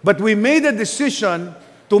 But we made a decision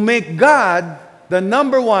to make God the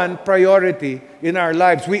number one priority in our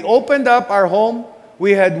lives. We opened up our home.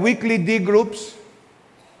 We had weekly D groups.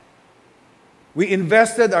 We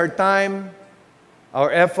invested our time,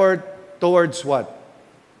 our effort towards what?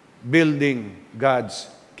 Building God's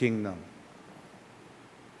kingdom.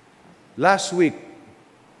 Last week,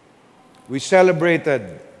 we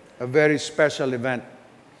celebrated a very special event.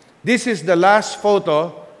 This is the last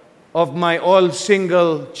photo of my all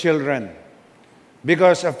single children.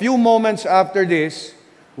 Because a few moments after this,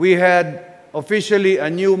 we had officially a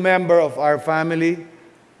new member of our family,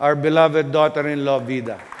 our beloved daughter-in-law,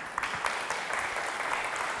 Vida.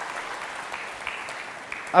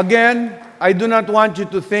 Again, I do not want you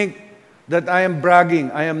to think that I am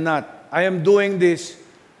bragging. I am not. I am doing this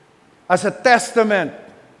as a testament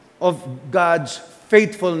of God's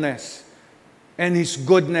faithfulness and His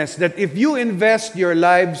goodness. That if you invest your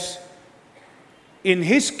lives in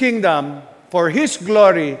His kingdom for His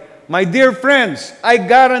glory, my dear friends, I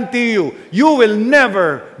guarantee you, you will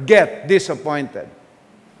never get disappointed.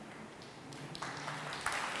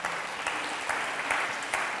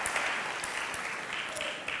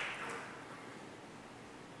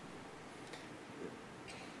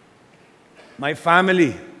 My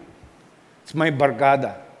family, it's my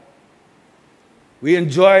barkada. We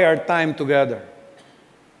enjoy our time together.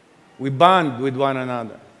 We bond with one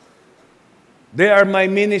another. They are my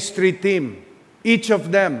ministry team. Each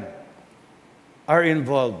of them are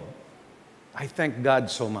involved. I thank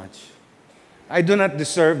God so much. I do not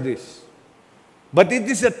deserve this. But it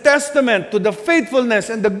is a testament to the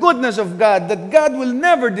faithfulness and the goodness of God that God will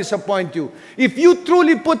never disappoint you. If you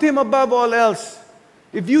truly put Him above all else,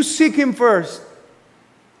 if you seek Him first,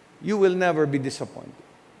 you will never be disappointed.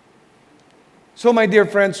 So, my dear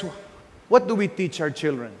friends, what do we teach our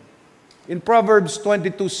children? In Proverbs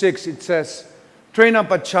 22:6, it says, "Train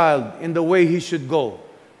up a child in the way he should go.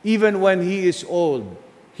 Even when he is old,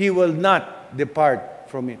 he will not depart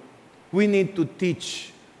from it." We need to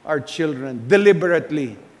teach our children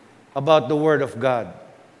deliberately about the Word of God.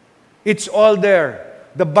 It's all there.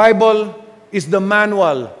 The Bible is the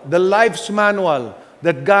manual, the life's manual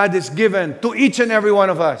that God has given to each and every one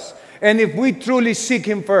of us. And if we truly seek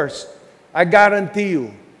Him first, I guarantee you,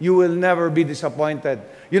 you will never be disappointed.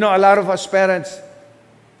 You know, a lot of us parents,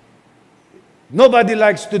 nobody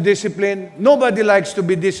likes to discipline. Nobody likes to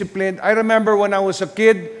be disciplined. I remember when I was a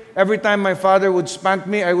kid, every time my father would spank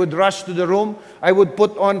me, I would rush to the room. I would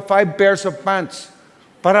put on 5 pairs of pants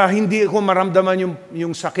para hindi ko maramdaman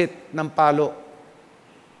yung sakit ng palo.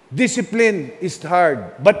 Discipline is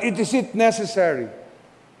hard, but is it necessary?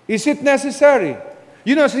 Is it necessary?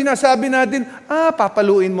 You know, sinasabi natin,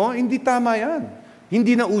 papaluin mo, hindi tama yan.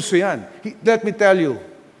 Hindi na uso yan. Let me tell you,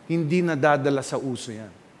 hindi na dadala sa uso yan.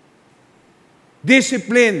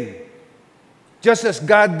 Discipline, just as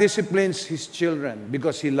God disciplines His children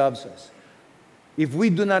because He loves us. If we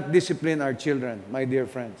do not discipline our children, my dear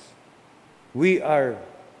friends, we are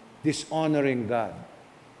dishonoring God.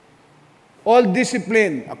 All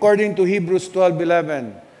discipline, according to Hebrews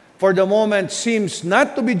 12:11, for the moment seems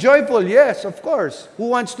not to be joyful. Yes, of course.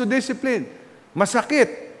 Who wants to discipline?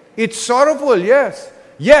 Masakit. It's sorrowful, yes.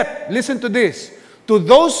 Yet, listen to this. To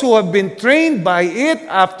those who have been trained by it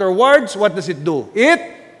afterwards, what does it do? It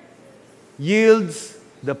yields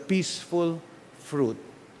the peaceful fruit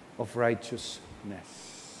of righteousness.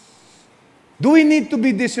 Do we need to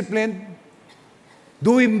be disciplined?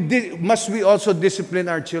 Must we also discipline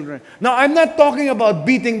our children? Now, I'm not talking about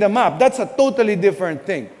beating them up. That's a totally different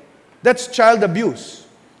thing. That's child abuse.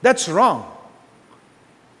 That's wrong.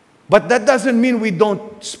 But that doesn't mean we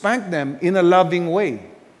don't spank them in a loving way.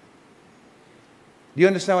 Do you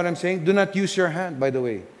understand what I'm saying? Do not use your hand, by the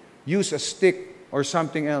way. Use a stick or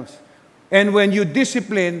something else. And when you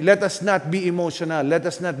discipline, let us not be emotional. Let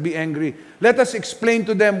us not be angry. Let us explain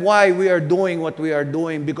to them why we are doing what we are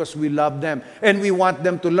doing, because we love them and we want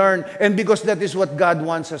them to learn, and because that is what God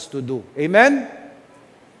wants us to do. Amen?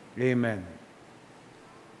 Amen.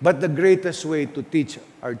 But the greatest way to teach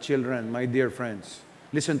our children, my dear friends,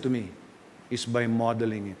 listen to me, is by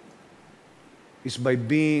modeling it. Is by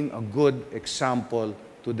being a good example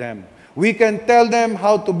to them. We can tell them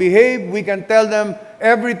how to behave. We can tell them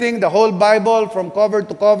everything, the whole Bible from cover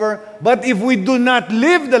to cover. But if we do not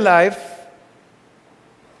live the life,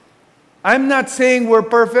 I'm not saying we're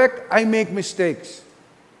perfect. I make mistakes.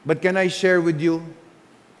 But can I share with you,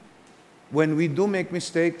 when we do make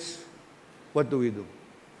mistakes, what do?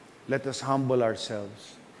 Let us humble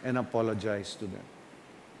ourselves and apologize to them.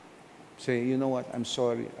 Say, you know what, I'm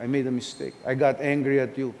sorry. I made a mistake. I got angry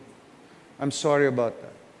at you. I'm sorry about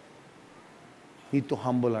that. Need to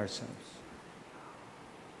humble ourselves.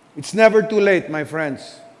 It's never too late, my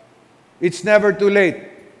friends. It's never too late.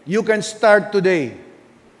 You can start today.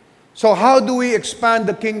 So how do we expand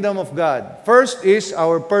the kingdom of God? First is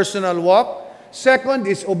our personal walk. Second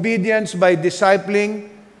is obedience by discipling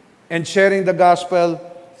and sharing the gospel.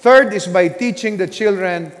 Third is by teaching the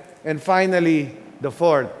children. And finally, the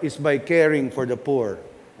fourth is by caring for the poor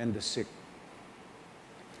and the sick.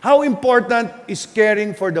 How important is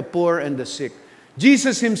caring for the poor and the sick?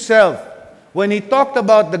 Jesus himself, when he talked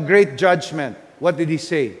about the great judgment, what did he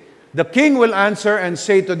say? The king will answer and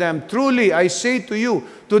say to them, truly, I say to you,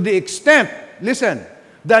 to the extent, listen,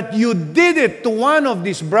 that you did it to one of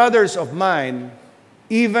these brothers of mine,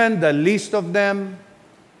 even the least of them,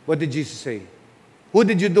 what did Jesus say? Who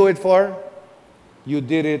did you do it for? You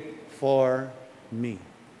did it for me.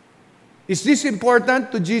 Is this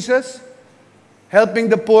important to Jesus? Helping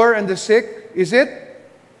the poor and the sick? Is it?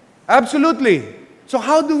 Absolutely. So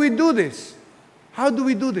how do we do this? How do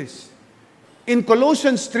we do this? In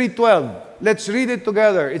Colossians 3:12, let's read it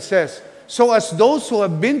together. It says, so as those who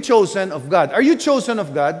have been chosen of God. Are you chosen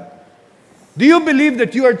of God? Do you believe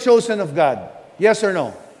that you are chosen of God? Yes or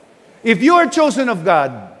no? If you are chosen of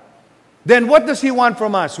God, then what does He want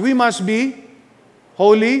from us? We must be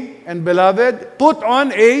holy and beloved. Put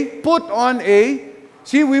on a.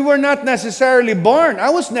 See, we were not necessarily born.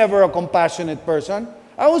 I was never a compassionate person.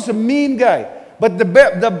 I was a mean guy. But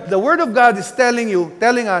the Word of God is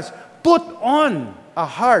telling us, put on a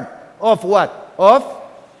heart of what? Of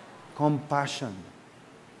compassion,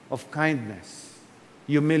 of kindness,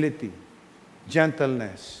 humility,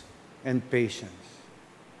 gentleness, and patience.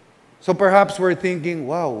 So perhaps we're thinking,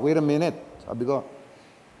 wow, wait a minute. Sabi ko,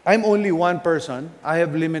 I'm only one person. I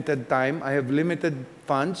have limited time. I have limited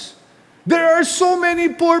funds. There are so many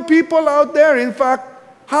poor people out there. In fact,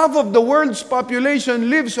 half of the world's population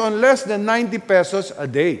lives on less than 90 pesos a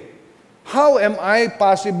day. How am I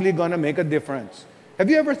possibly going to make a difference? Have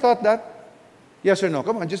you ever thought that? Yes or no?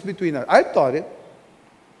 Come on, just between us. I thought it.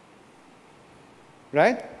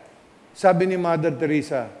 Right? Sabi ni Mother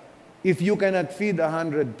Teresa, if you cannot feed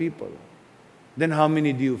 100 people, then how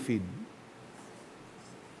many do you feed?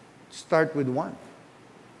 Start with one.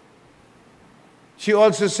 She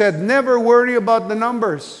also said, never worry about the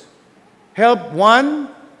numbers. Help one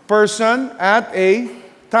person at a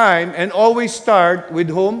time, and always start with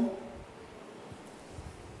whom?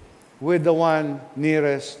 With the one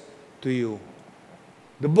nearest to you.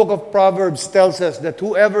 The book of Proverbs tells us that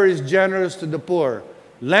whoever is generous to the poor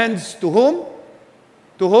lends to whom?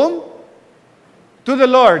 To whom? To the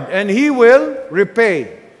Lord, and He will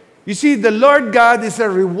repay. You see, the Lord God is a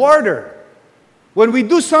rewarder. When we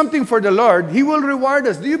do something for the Lord, He will reward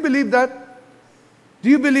us. Do you believe that? Do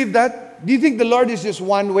you believe that? Do you think the Lord is just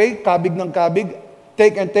one way, kabig ng kabig,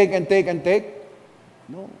 take and take and take and take?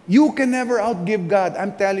 No. You can never outgive God.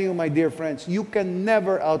 I'm telling you, my dear friends, you can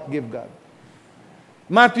never outgive God.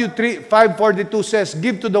 Matthew 5:42 says,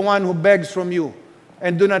 give to the one who begs from you,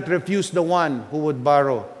 and do not refuse the one who would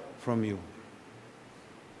borrow from you.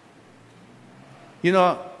 You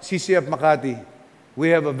know, CCF Makati, we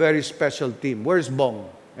have a very special team. Where's Bong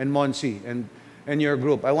and Monsi and your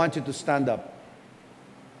group? I want you to stand up.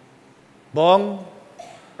 Bong,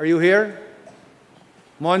 are you here?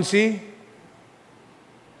 Monsi,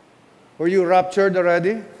 were you raptured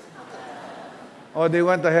already? Oh, they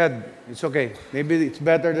went ahead. It's okay. Maybe it's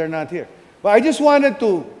better they're not here. But I just wanted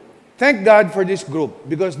to thank God for this group,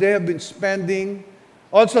 because they have been spending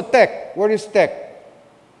Also, Tech. Where is Tech?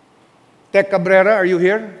 Tech Cabrera, are you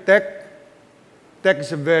here? Tech? Tech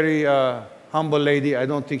is a very humble lady. I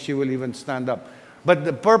don't think she will even stand up. But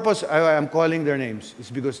the purpose I'm calling their names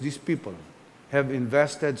is because these people have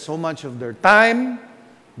invested so much of their time,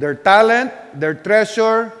 their talent, their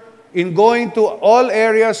treasure in going to all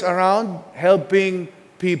areas around helping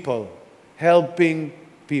people. Helping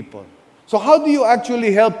people. So how do you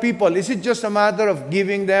actually help people? Is it just a matter of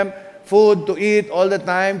giving them food to eat all the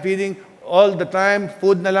time, feeding all the time,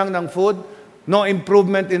 food na lang ng food, no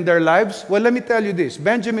improvement in their lives? Well, let me tell you this.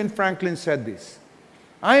 Benjamin Franklin said this.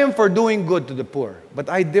 I am for doing good to the poor, but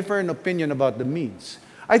I differ in opinion about the means.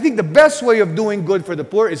 I think the best way of doing good for the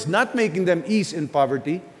poor is not making them easy in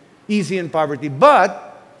poverty,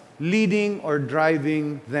 but leading or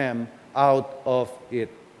driving them out of it.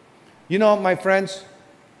 You know, my friends,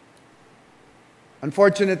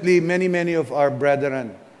 unfortunately, many of our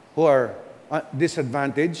brethren who are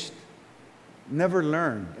disadvantaged never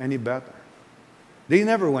learned any better. They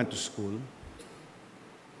never went to school.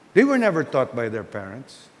 They were never taught by their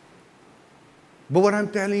parents. But what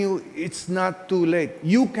I'm telling you, it's not too late.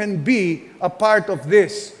 You can be a part of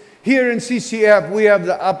this. Here in CCF, we have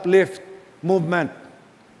the Uplift movement.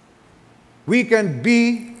 We can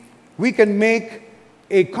make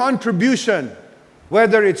a contribution,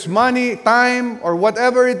 whether it's money, time, or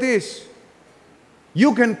whatever it is.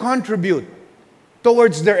 You can contribute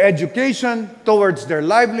towards their education, towards their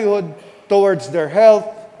livelihood, towards their health,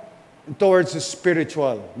 and towards the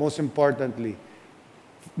spiritual, most importantly.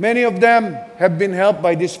 Many of them have been helped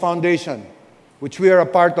by this foundation, which we are a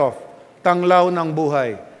part of, Tanglaw ng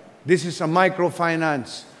Buhay. This is a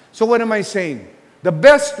microfinance. So what am I saying? The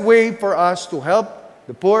best way for us to help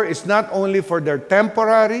the poor is not only for their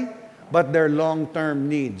temporary, but their long-term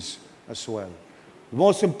needs as well.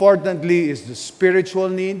 Most importantly is the spiritual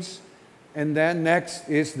needs, and then next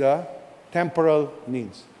is the temporal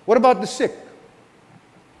needs. What about the sick?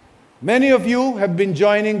 Many of you have been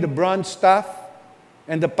joining the bronze staff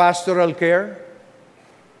and the pastoral care.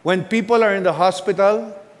 When people are in the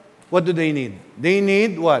hospital, what do they need? They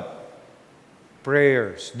need what?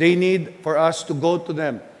 Prayers. They need for us to go to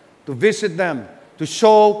them, to visit them, to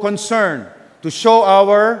show concern, to show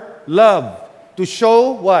our love, to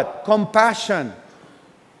show what? Compassion.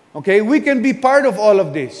 Okay, we can be part of all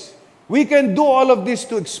of this. We can do all of this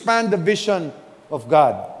to expand the vision of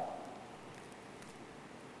God.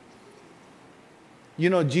 You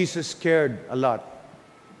know, Jesus cared a lot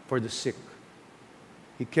for the sick.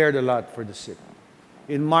 He cared a lot for the sick.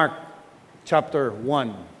 In Mark chapter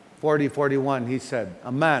 1, 40-41, he said,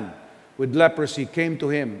 a man with leprosy came to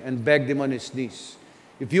him and begged him on his knees,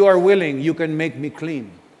 if you are willing, you can make me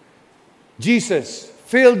clean. Jesus,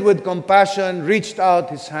 filled with compassion, reached out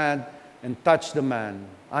his hand and touched the man.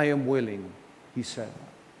 I am willing, he said,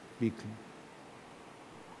 be clean.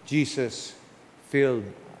 Jesus, filled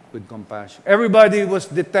with compassion. Everybody was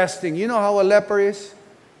detesting. You know how a leper is?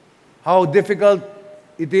 How difficult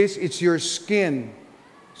it is? It's your skin,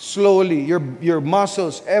 slowly, your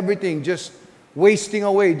muscles, everything just wasting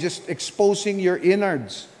away, just exposing your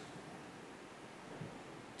innards.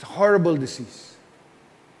 It's a horrible disease.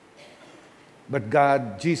 But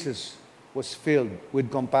God, Jesus, was filled with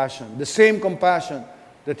compassion. The same compassion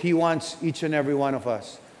that He wants each and every one of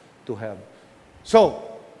us to have.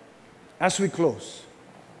 So, as we close,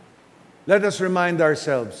 let us remind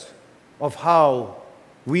ourselves of how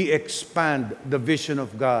we expand the vision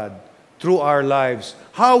of God through our lives,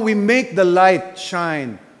 how we make the light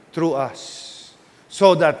shine through us,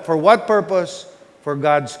 so that for what purpose? For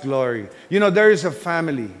God's glory. You know, there is a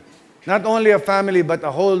family, not only a family, but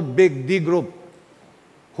a whole big D group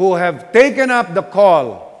who have taken up the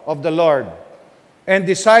call of the Lord and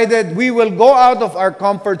decided we will go out of our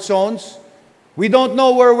comfort zones. We don't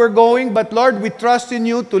know where we're going, but Lord, we trust in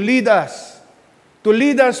you to lead us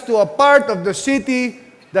to a part of the city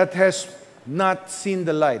that has not seen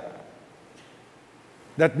the light,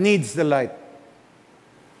 that needs the light.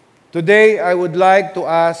 Today, I would like to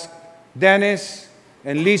ask Dennis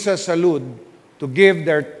and Lisa Salud to give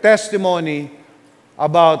their testimony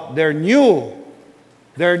about their new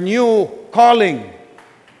calling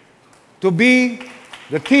to be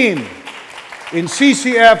the team in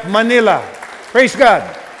CCF Manila. Praise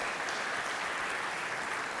God.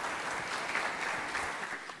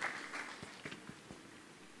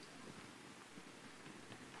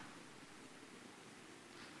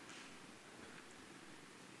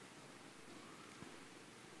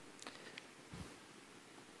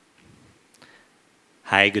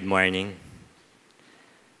 Hi, good morning.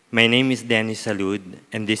 My name is Dennis Salud,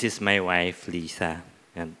 and this is my wife, Lisa,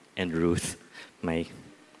 and Ruth, my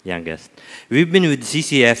youngest. We've been with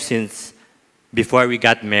CCF since before we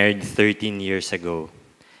got married 13 years ago.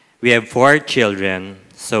 We have 4 children,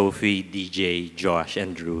 Sophie, DJ, Josh,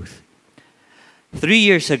 and Ruth. 3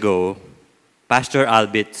 years ago, Pastor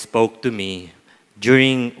Albit spoke to me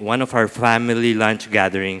during one of our family lunch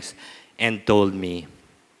gatherings and told me,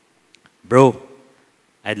 "Bro,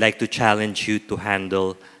 I'd like to challenge you to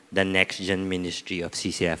handle the next-gen ministry of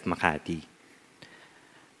CCF Makati.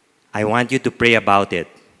 I want you to pray about it."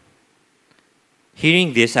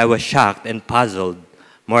 Hearing this, I was shocked and puzzled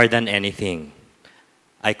more than anything.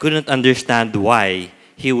 I couldn't understand why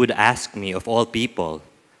he would ask me, of all people,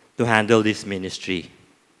 to handle this ministry.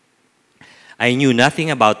 I knew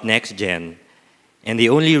nothing about Next Gen, and the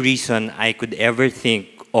only reason I could ever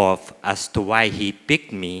think of as to why he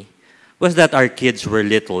picked me was that our kids were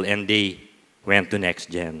little and they went to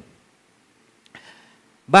Next Gen.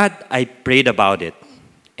 But I prayed about it,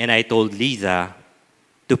 and I told Lisa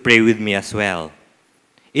to pray with me as well.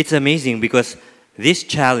 It's amazing because this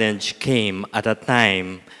challenge came at a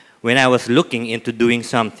time when I was looking into doing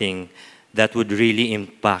something that would really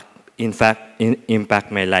impact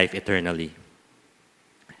my life eternally.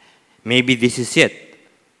 Maybe this is it,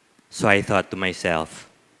 so I thought to myself.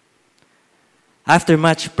 After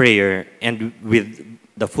much prayer and with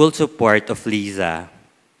the full support of Lisa,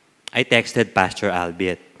 I texted Pastor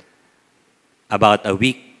Albit about a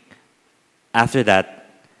week after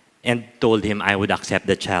that and told him I would accept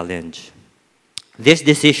the challenge. This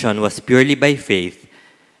decision was purely by faith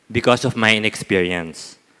because of my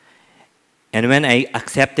inexperience. And when I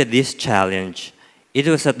accepted this challenge, it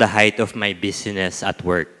was at the height of my busyness at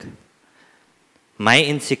work. My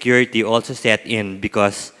insecurity also set in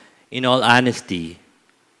because, in all honesty,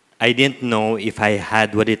 I didn't know if I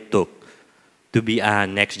had what it took to be a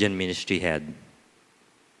next-gen ministry head.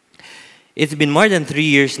 It's been more than 3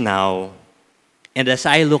 years now, and as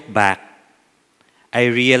I look back, I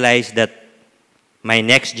realize that my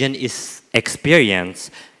next-gen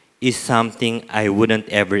experience is something I wouldn't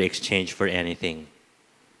ever exchange for anything.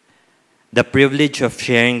 The privilege of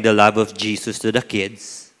sharing the love of Jesus to the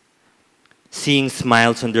kids, seeing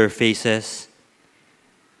smiles on their faces,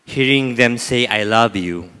 hearing them say, "I love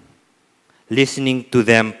you," listening to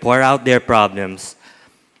them pour out their problems,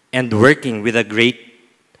 and working with a great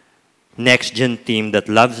next-gen team that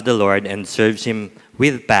loves the Lord and serves Him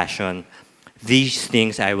with passion, these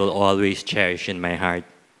things I will always cherish in my heart.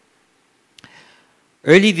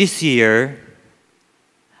 Early this year,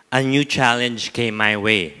 a new challenge came my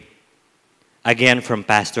way, again from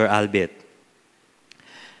Pastor Albit.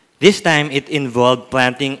 This time, it involved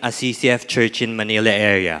planting a CCF church in Manila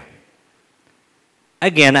area.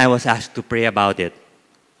 Again, I was asked to pray about it.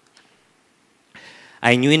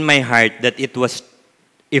 I knew in my heart that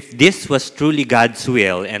if this was truly God's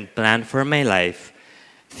will and plan for my life,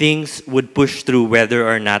 things would push through whether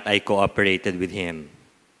or not I cooperated with Him.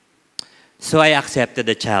 So I accepted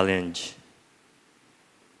the challenge.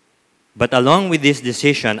 But along with this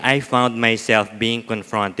decision, I found myself being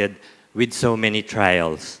confronted with so many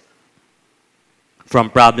trials. From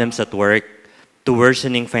problems at work to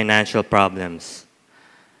worsening financial problems.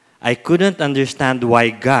 I couldn't understand why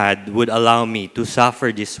God would allow me to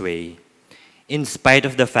suffer this way, in spite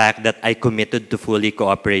of the fact that I committed to fully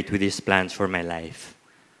cooperate with His plans for my life.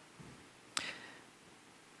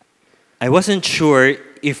 I wasn't sure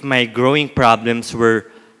if my growing problems were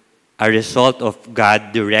a result of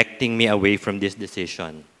God directing me away from this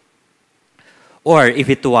decision, or if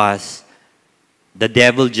it was the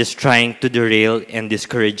devil just trying to derail and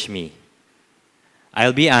discourage me.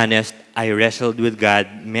 I'll be honest, I wrestled with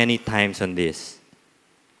God many times on this.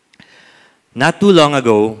 Not too long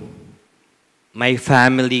ago, my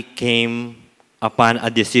family came upon a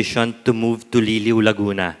decision to move to Liliw,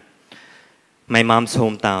 Laguna, my mom's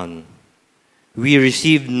hometown. We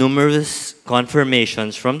received numerous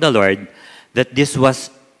confirmations from the Lord that this was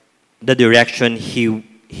the direction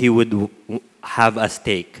He would have us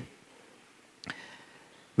take.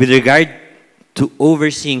 With regard to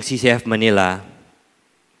overseeing CCF Manila,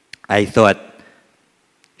 I thought,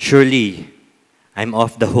 surely I'm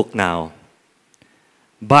off the hook now.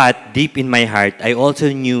 But deep in my heart, I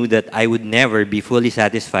also knew that I would never be fully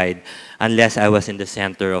satisfied unless I was in the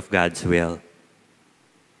center of God's will.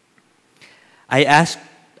 I asked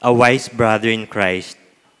a wise brother in Christ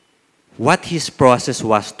what his process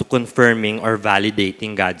was to confirming or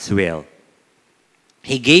validating God's will.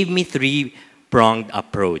 He gave me 3-pronged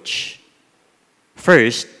approach.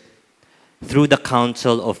 First, through the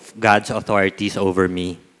counsel of God's authorities over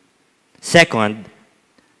me. Second,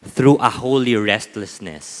 through a holy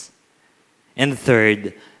restlessness. And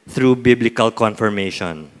third, through biblical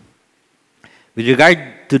confirmation. With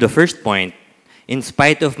regard to the first point, in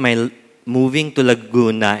spite of my moving to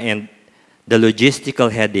Laguna and the logistical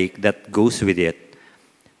headache that goes with it,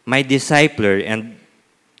 my discipler and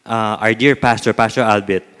our dear pastor, Pastor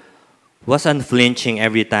Albit, was unflinching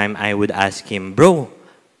every time I would ask him, "Bro,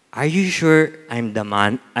 are you sure I'm the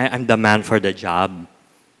man for the job?"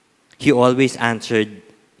 He always answered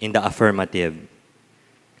in the affirmative.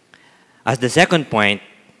 As the second point,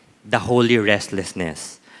 the holy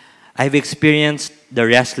restlessness. I've experienced the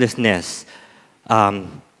restlessness.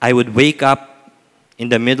 I would wake up in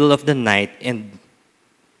the middle of the night and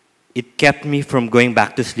it kept me from going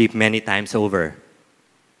back to sleep many times over.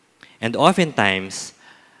 And oftentimes,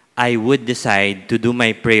 I would decide to do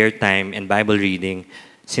my prayer time and Bible reading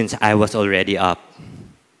since I was already up.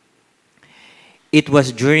 It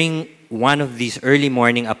was during one of these early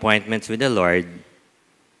morning appointments with the Lord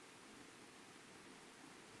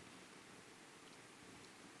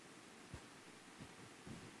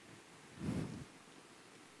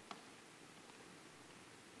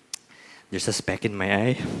there's a speck in my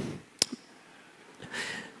eye.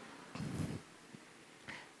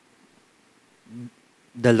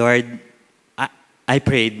 The Lord, I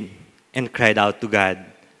prayed and cried out to God.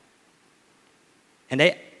 And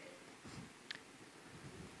I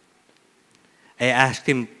asked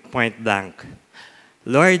him point blank,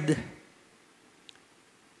 "Lord,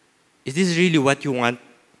 is this really what you want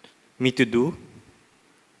me to do?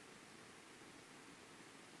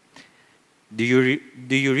 Do you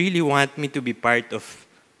really want me to be part of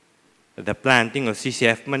the planting of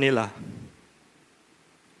CCF Manila?"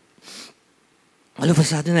 All of a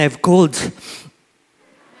sudden, I have colds.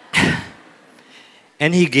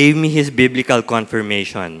 And he gave me his biblical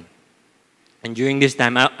confirmation. And during this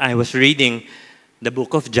time, I was reading the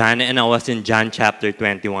book of John, and I was in John chapter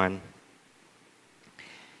 21.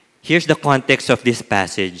 Here's the context of this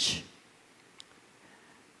passage.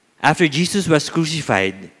 After Jesus was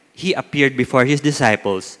crucified, he appeared before his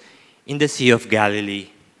disciples in the Sea of Galilee.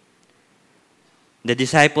 The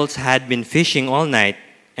disciples had been fishing all night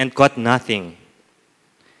and caught nothing.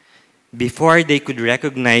 Before they could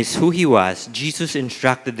recognize who he was, Jesus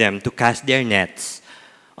instructed them to cast their nets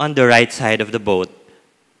on the right side of the boat,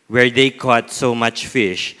 where they caught so much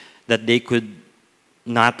fish that they could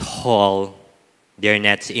not haul their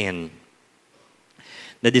nets in.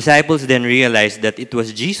 The disciples then realized that it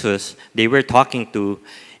was Jesus they were talking to,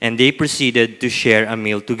 and they proceeded to share a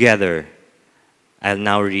meal together. I'll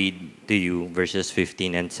now read to you verses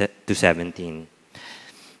 15 to 17.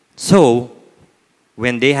 So,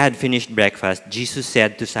 when they had finished breakfast, Jesus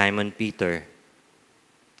said to Simon Peter,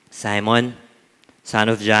 "Simon, son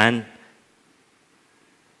of John,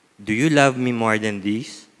 do you love me more than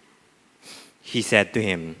these?" He said to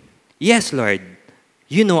him, "Yes, Lord,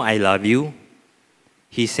 you know I love you."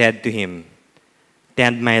 He said to him,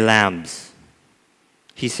 "Tend my lambs."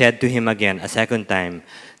 He said to him again a second time,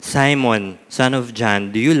 "Simon, son of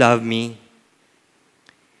John, do you love me?"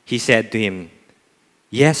 He said to him,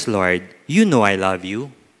 "Yes, Lord, you know I love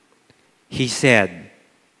you." He said,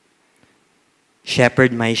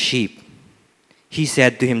 "Shepherd my sheep." He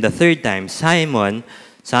said to him the third time, "Simon,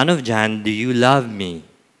 son of John, do you love me?"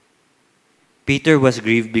 Peter was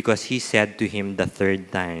grieved because he said to him the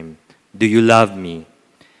third time, "Do you love me?"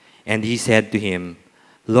 And he said to him,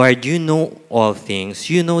 "Lord, you know all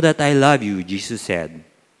things. You know that I love you." Jesus said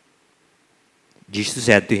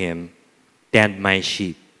to him, "Tend my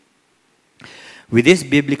sheep." With this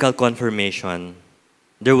biblical confirmation,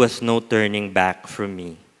 there was no turning back from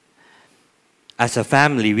me. As a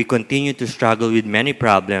family, we continue to struggle with many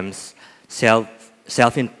problems,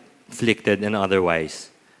 self-inflicted and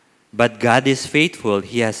otherwise. But God is faithful.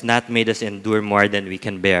 He has not made us endure more than we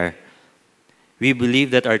can bear. We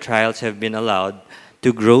believe that our trials have been allowed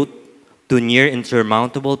to grow to near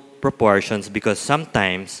insurmountable proportions because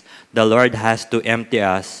sometimes the Lord has to empty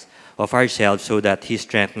us of ourselves so that His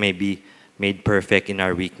strength may be made perfect in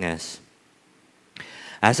our weakness.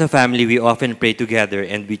 As a family, we often pray together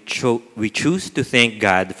and we choose to thank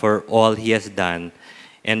God for all He has done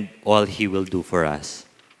and all He will do for us.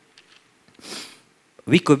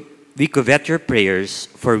 We covet your prayers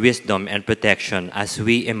for wisdom and protection as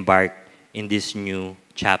we embark in this new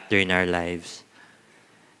chapter in our lives.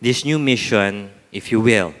 This new mission, if you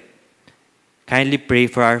will. Kindly pray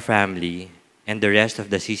for our family and the rest of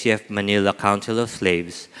the CCF Manila Council of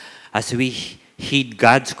Slaves as we heed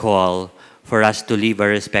God's call for us to leave our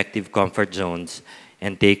respective comfort zones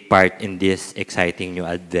and take part in this exciting new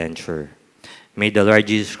adventure. May the Lord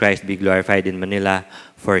Jesus Christ be glorified in Manila,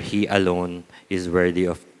 for He alone is worthy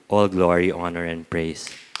of all glory, honor, and praise.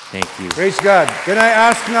 Thank you. Praise God. Can I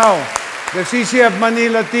ask now, the CCF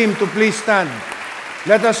Manila team to please stand.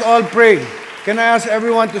 Let us all pray. Can I ask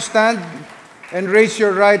everyone to stand and raise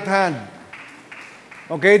your right hand?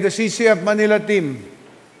 Okay, the CCF Manila team.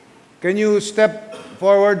 Can you step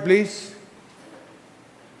forward, please?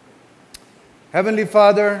 Heavenly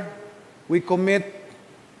Father, we commit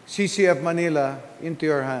CCF Manila into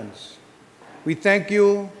your hands. We thank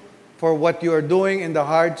you for what you are doing in the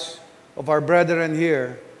hearts of our brethren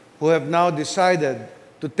here who have now decided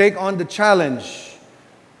to take on the challenge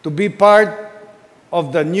to be part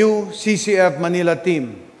of the new CCF Manila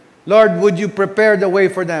team. Lord, would you prepare the way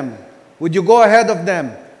for them? Would you go ahead of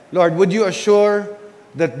them? Lord, would you assure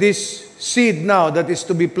that this seed now that is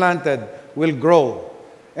to be planted will grow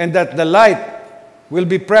and that the light will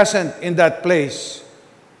be present in that place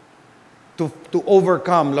to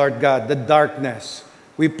overcome, Lord God, the darkness.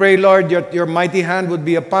 We pray, Lord, that your mighty hand would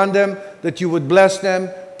be upon them, that you would bless them,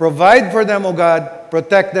 provide for them, O God,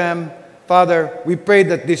 protect them. Father, we pray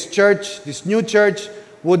that this church, this new church,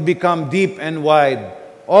 would become deep and wide,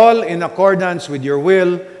 all in accordance with your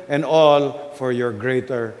will and all for your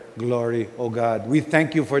greater glory, O God. We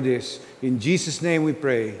thank you for this. In Jesus' name we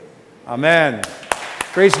pray. Amen.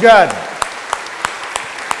 Praise God.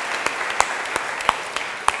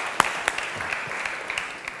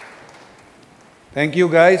 Thank you,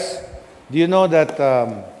 guys. Do you know that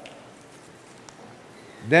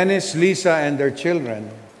Dennis, Lisa, and their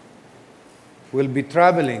children will be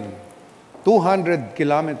traveling 200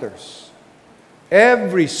 kilometers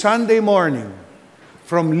every Sunday morning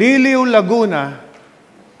from Liliu, Laguna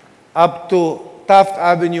up to Taft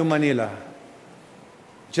Avenue, Manila,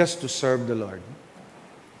 just to serve the Lord.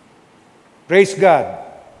 Praise God.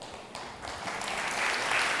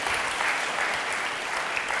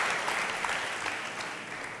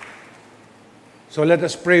 So let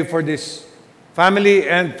us pray for this family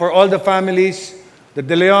and for all the families, the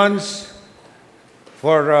De Leons,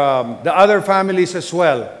 for the other families as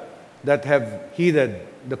well that have heeded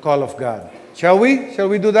the call of God. Shall we? Shall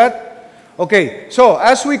we do that? Okay, so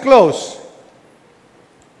as we close,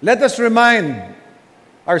 let us remind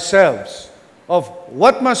ourselves of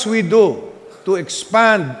what must we do to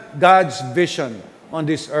expand God's vision on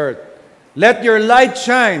this earth. Let your light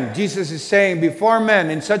shine, Jesus is saying, before men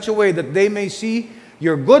in such a way that they may see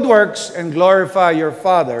your good works and glorify your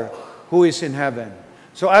Father who is in heaven.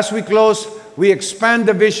 So as we close, we expand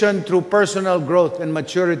the vision through personal growth and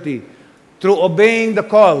maturity, through obeying the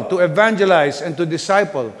call to evangelize and to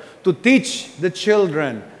disciple, to teach the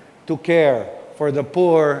children to care for the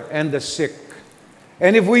poor and the sick.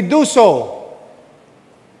 And if we do so,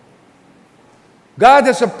 God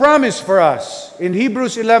has a promise for us in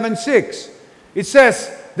Hebrews 11:6. It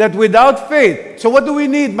says that without faith, so what do we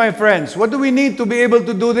need, my friends? What do we need to be able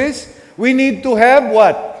to do this? We need to have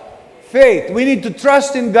what? Faith. We need to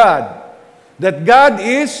trust in God, that God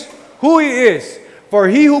is who He is. For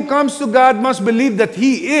he who comes to God must believe that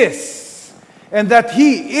He is, and that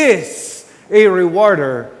He is a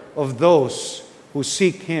rewarder of those who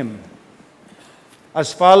seek Him.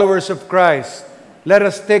 As followers of Christ, let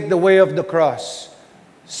us take the way of the cross.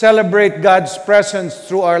 Celebrate God's presence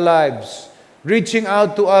through our lives, reaching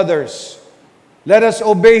out to others. Let us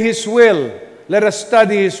obey His will. Let us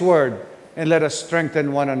study His Word. And let us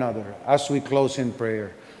strengthen one another as we close in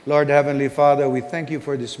prayer. Lord, Heavenly Father, we thank you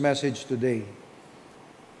for this message today.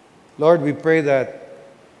 Lord, we pray that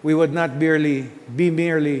we would not be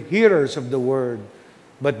merely hearers of the Word,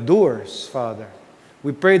 but doers, Father.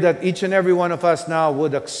 We pray that each and every one of us now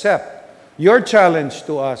would accept your challenge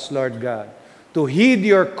to us, Lord God, to heed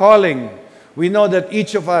your calling. We know that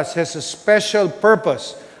each of us has a special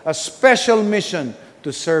purpose, a special mission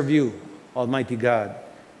to serve you, Almighty God.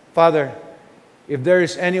 Father, if there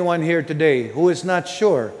is anyone here today who is not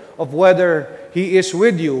sure of whether he is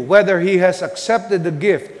with you, whether he has accepted the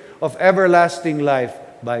gift of everlasting life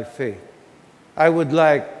by faith, I would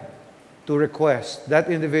like to request that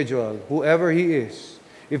individual, whoever he is,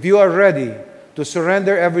 if you are ready to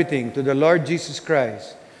surrender everything to the Lord Jesus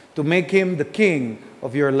Christ, to make Him the King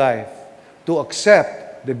of your life, to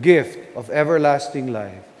accept the gift of everlasting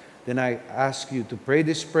life, then I ask you to pray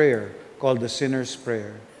this prayer called the Sinner's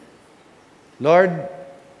Prayer. Lord,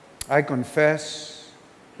 I confess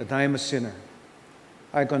that I am a sinner.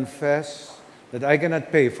 I confess that I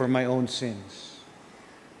cannot pay for my own sins.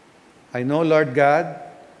 I know, Lord God,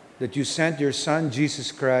 that you sent your Son,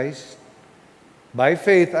 Jesus Christ. By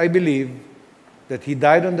faith, I believe that He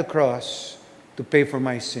died on the cross to pay for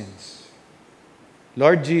my sins.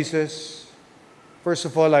 Lord Jesus, first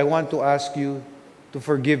of all, I want to ask you to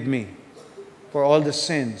forgive me for all the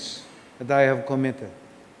sins that I have committed.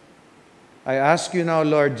 I ask you now,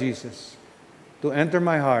 Lord Jesus, to enter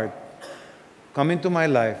my heart come into my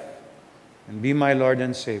life and be my Lord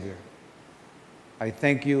and Savior. I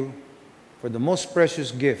thank you for the most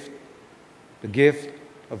precious gift, the gift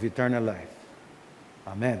of eternal life.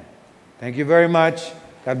 Amen. Thank you very much.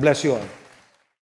 God bless you all.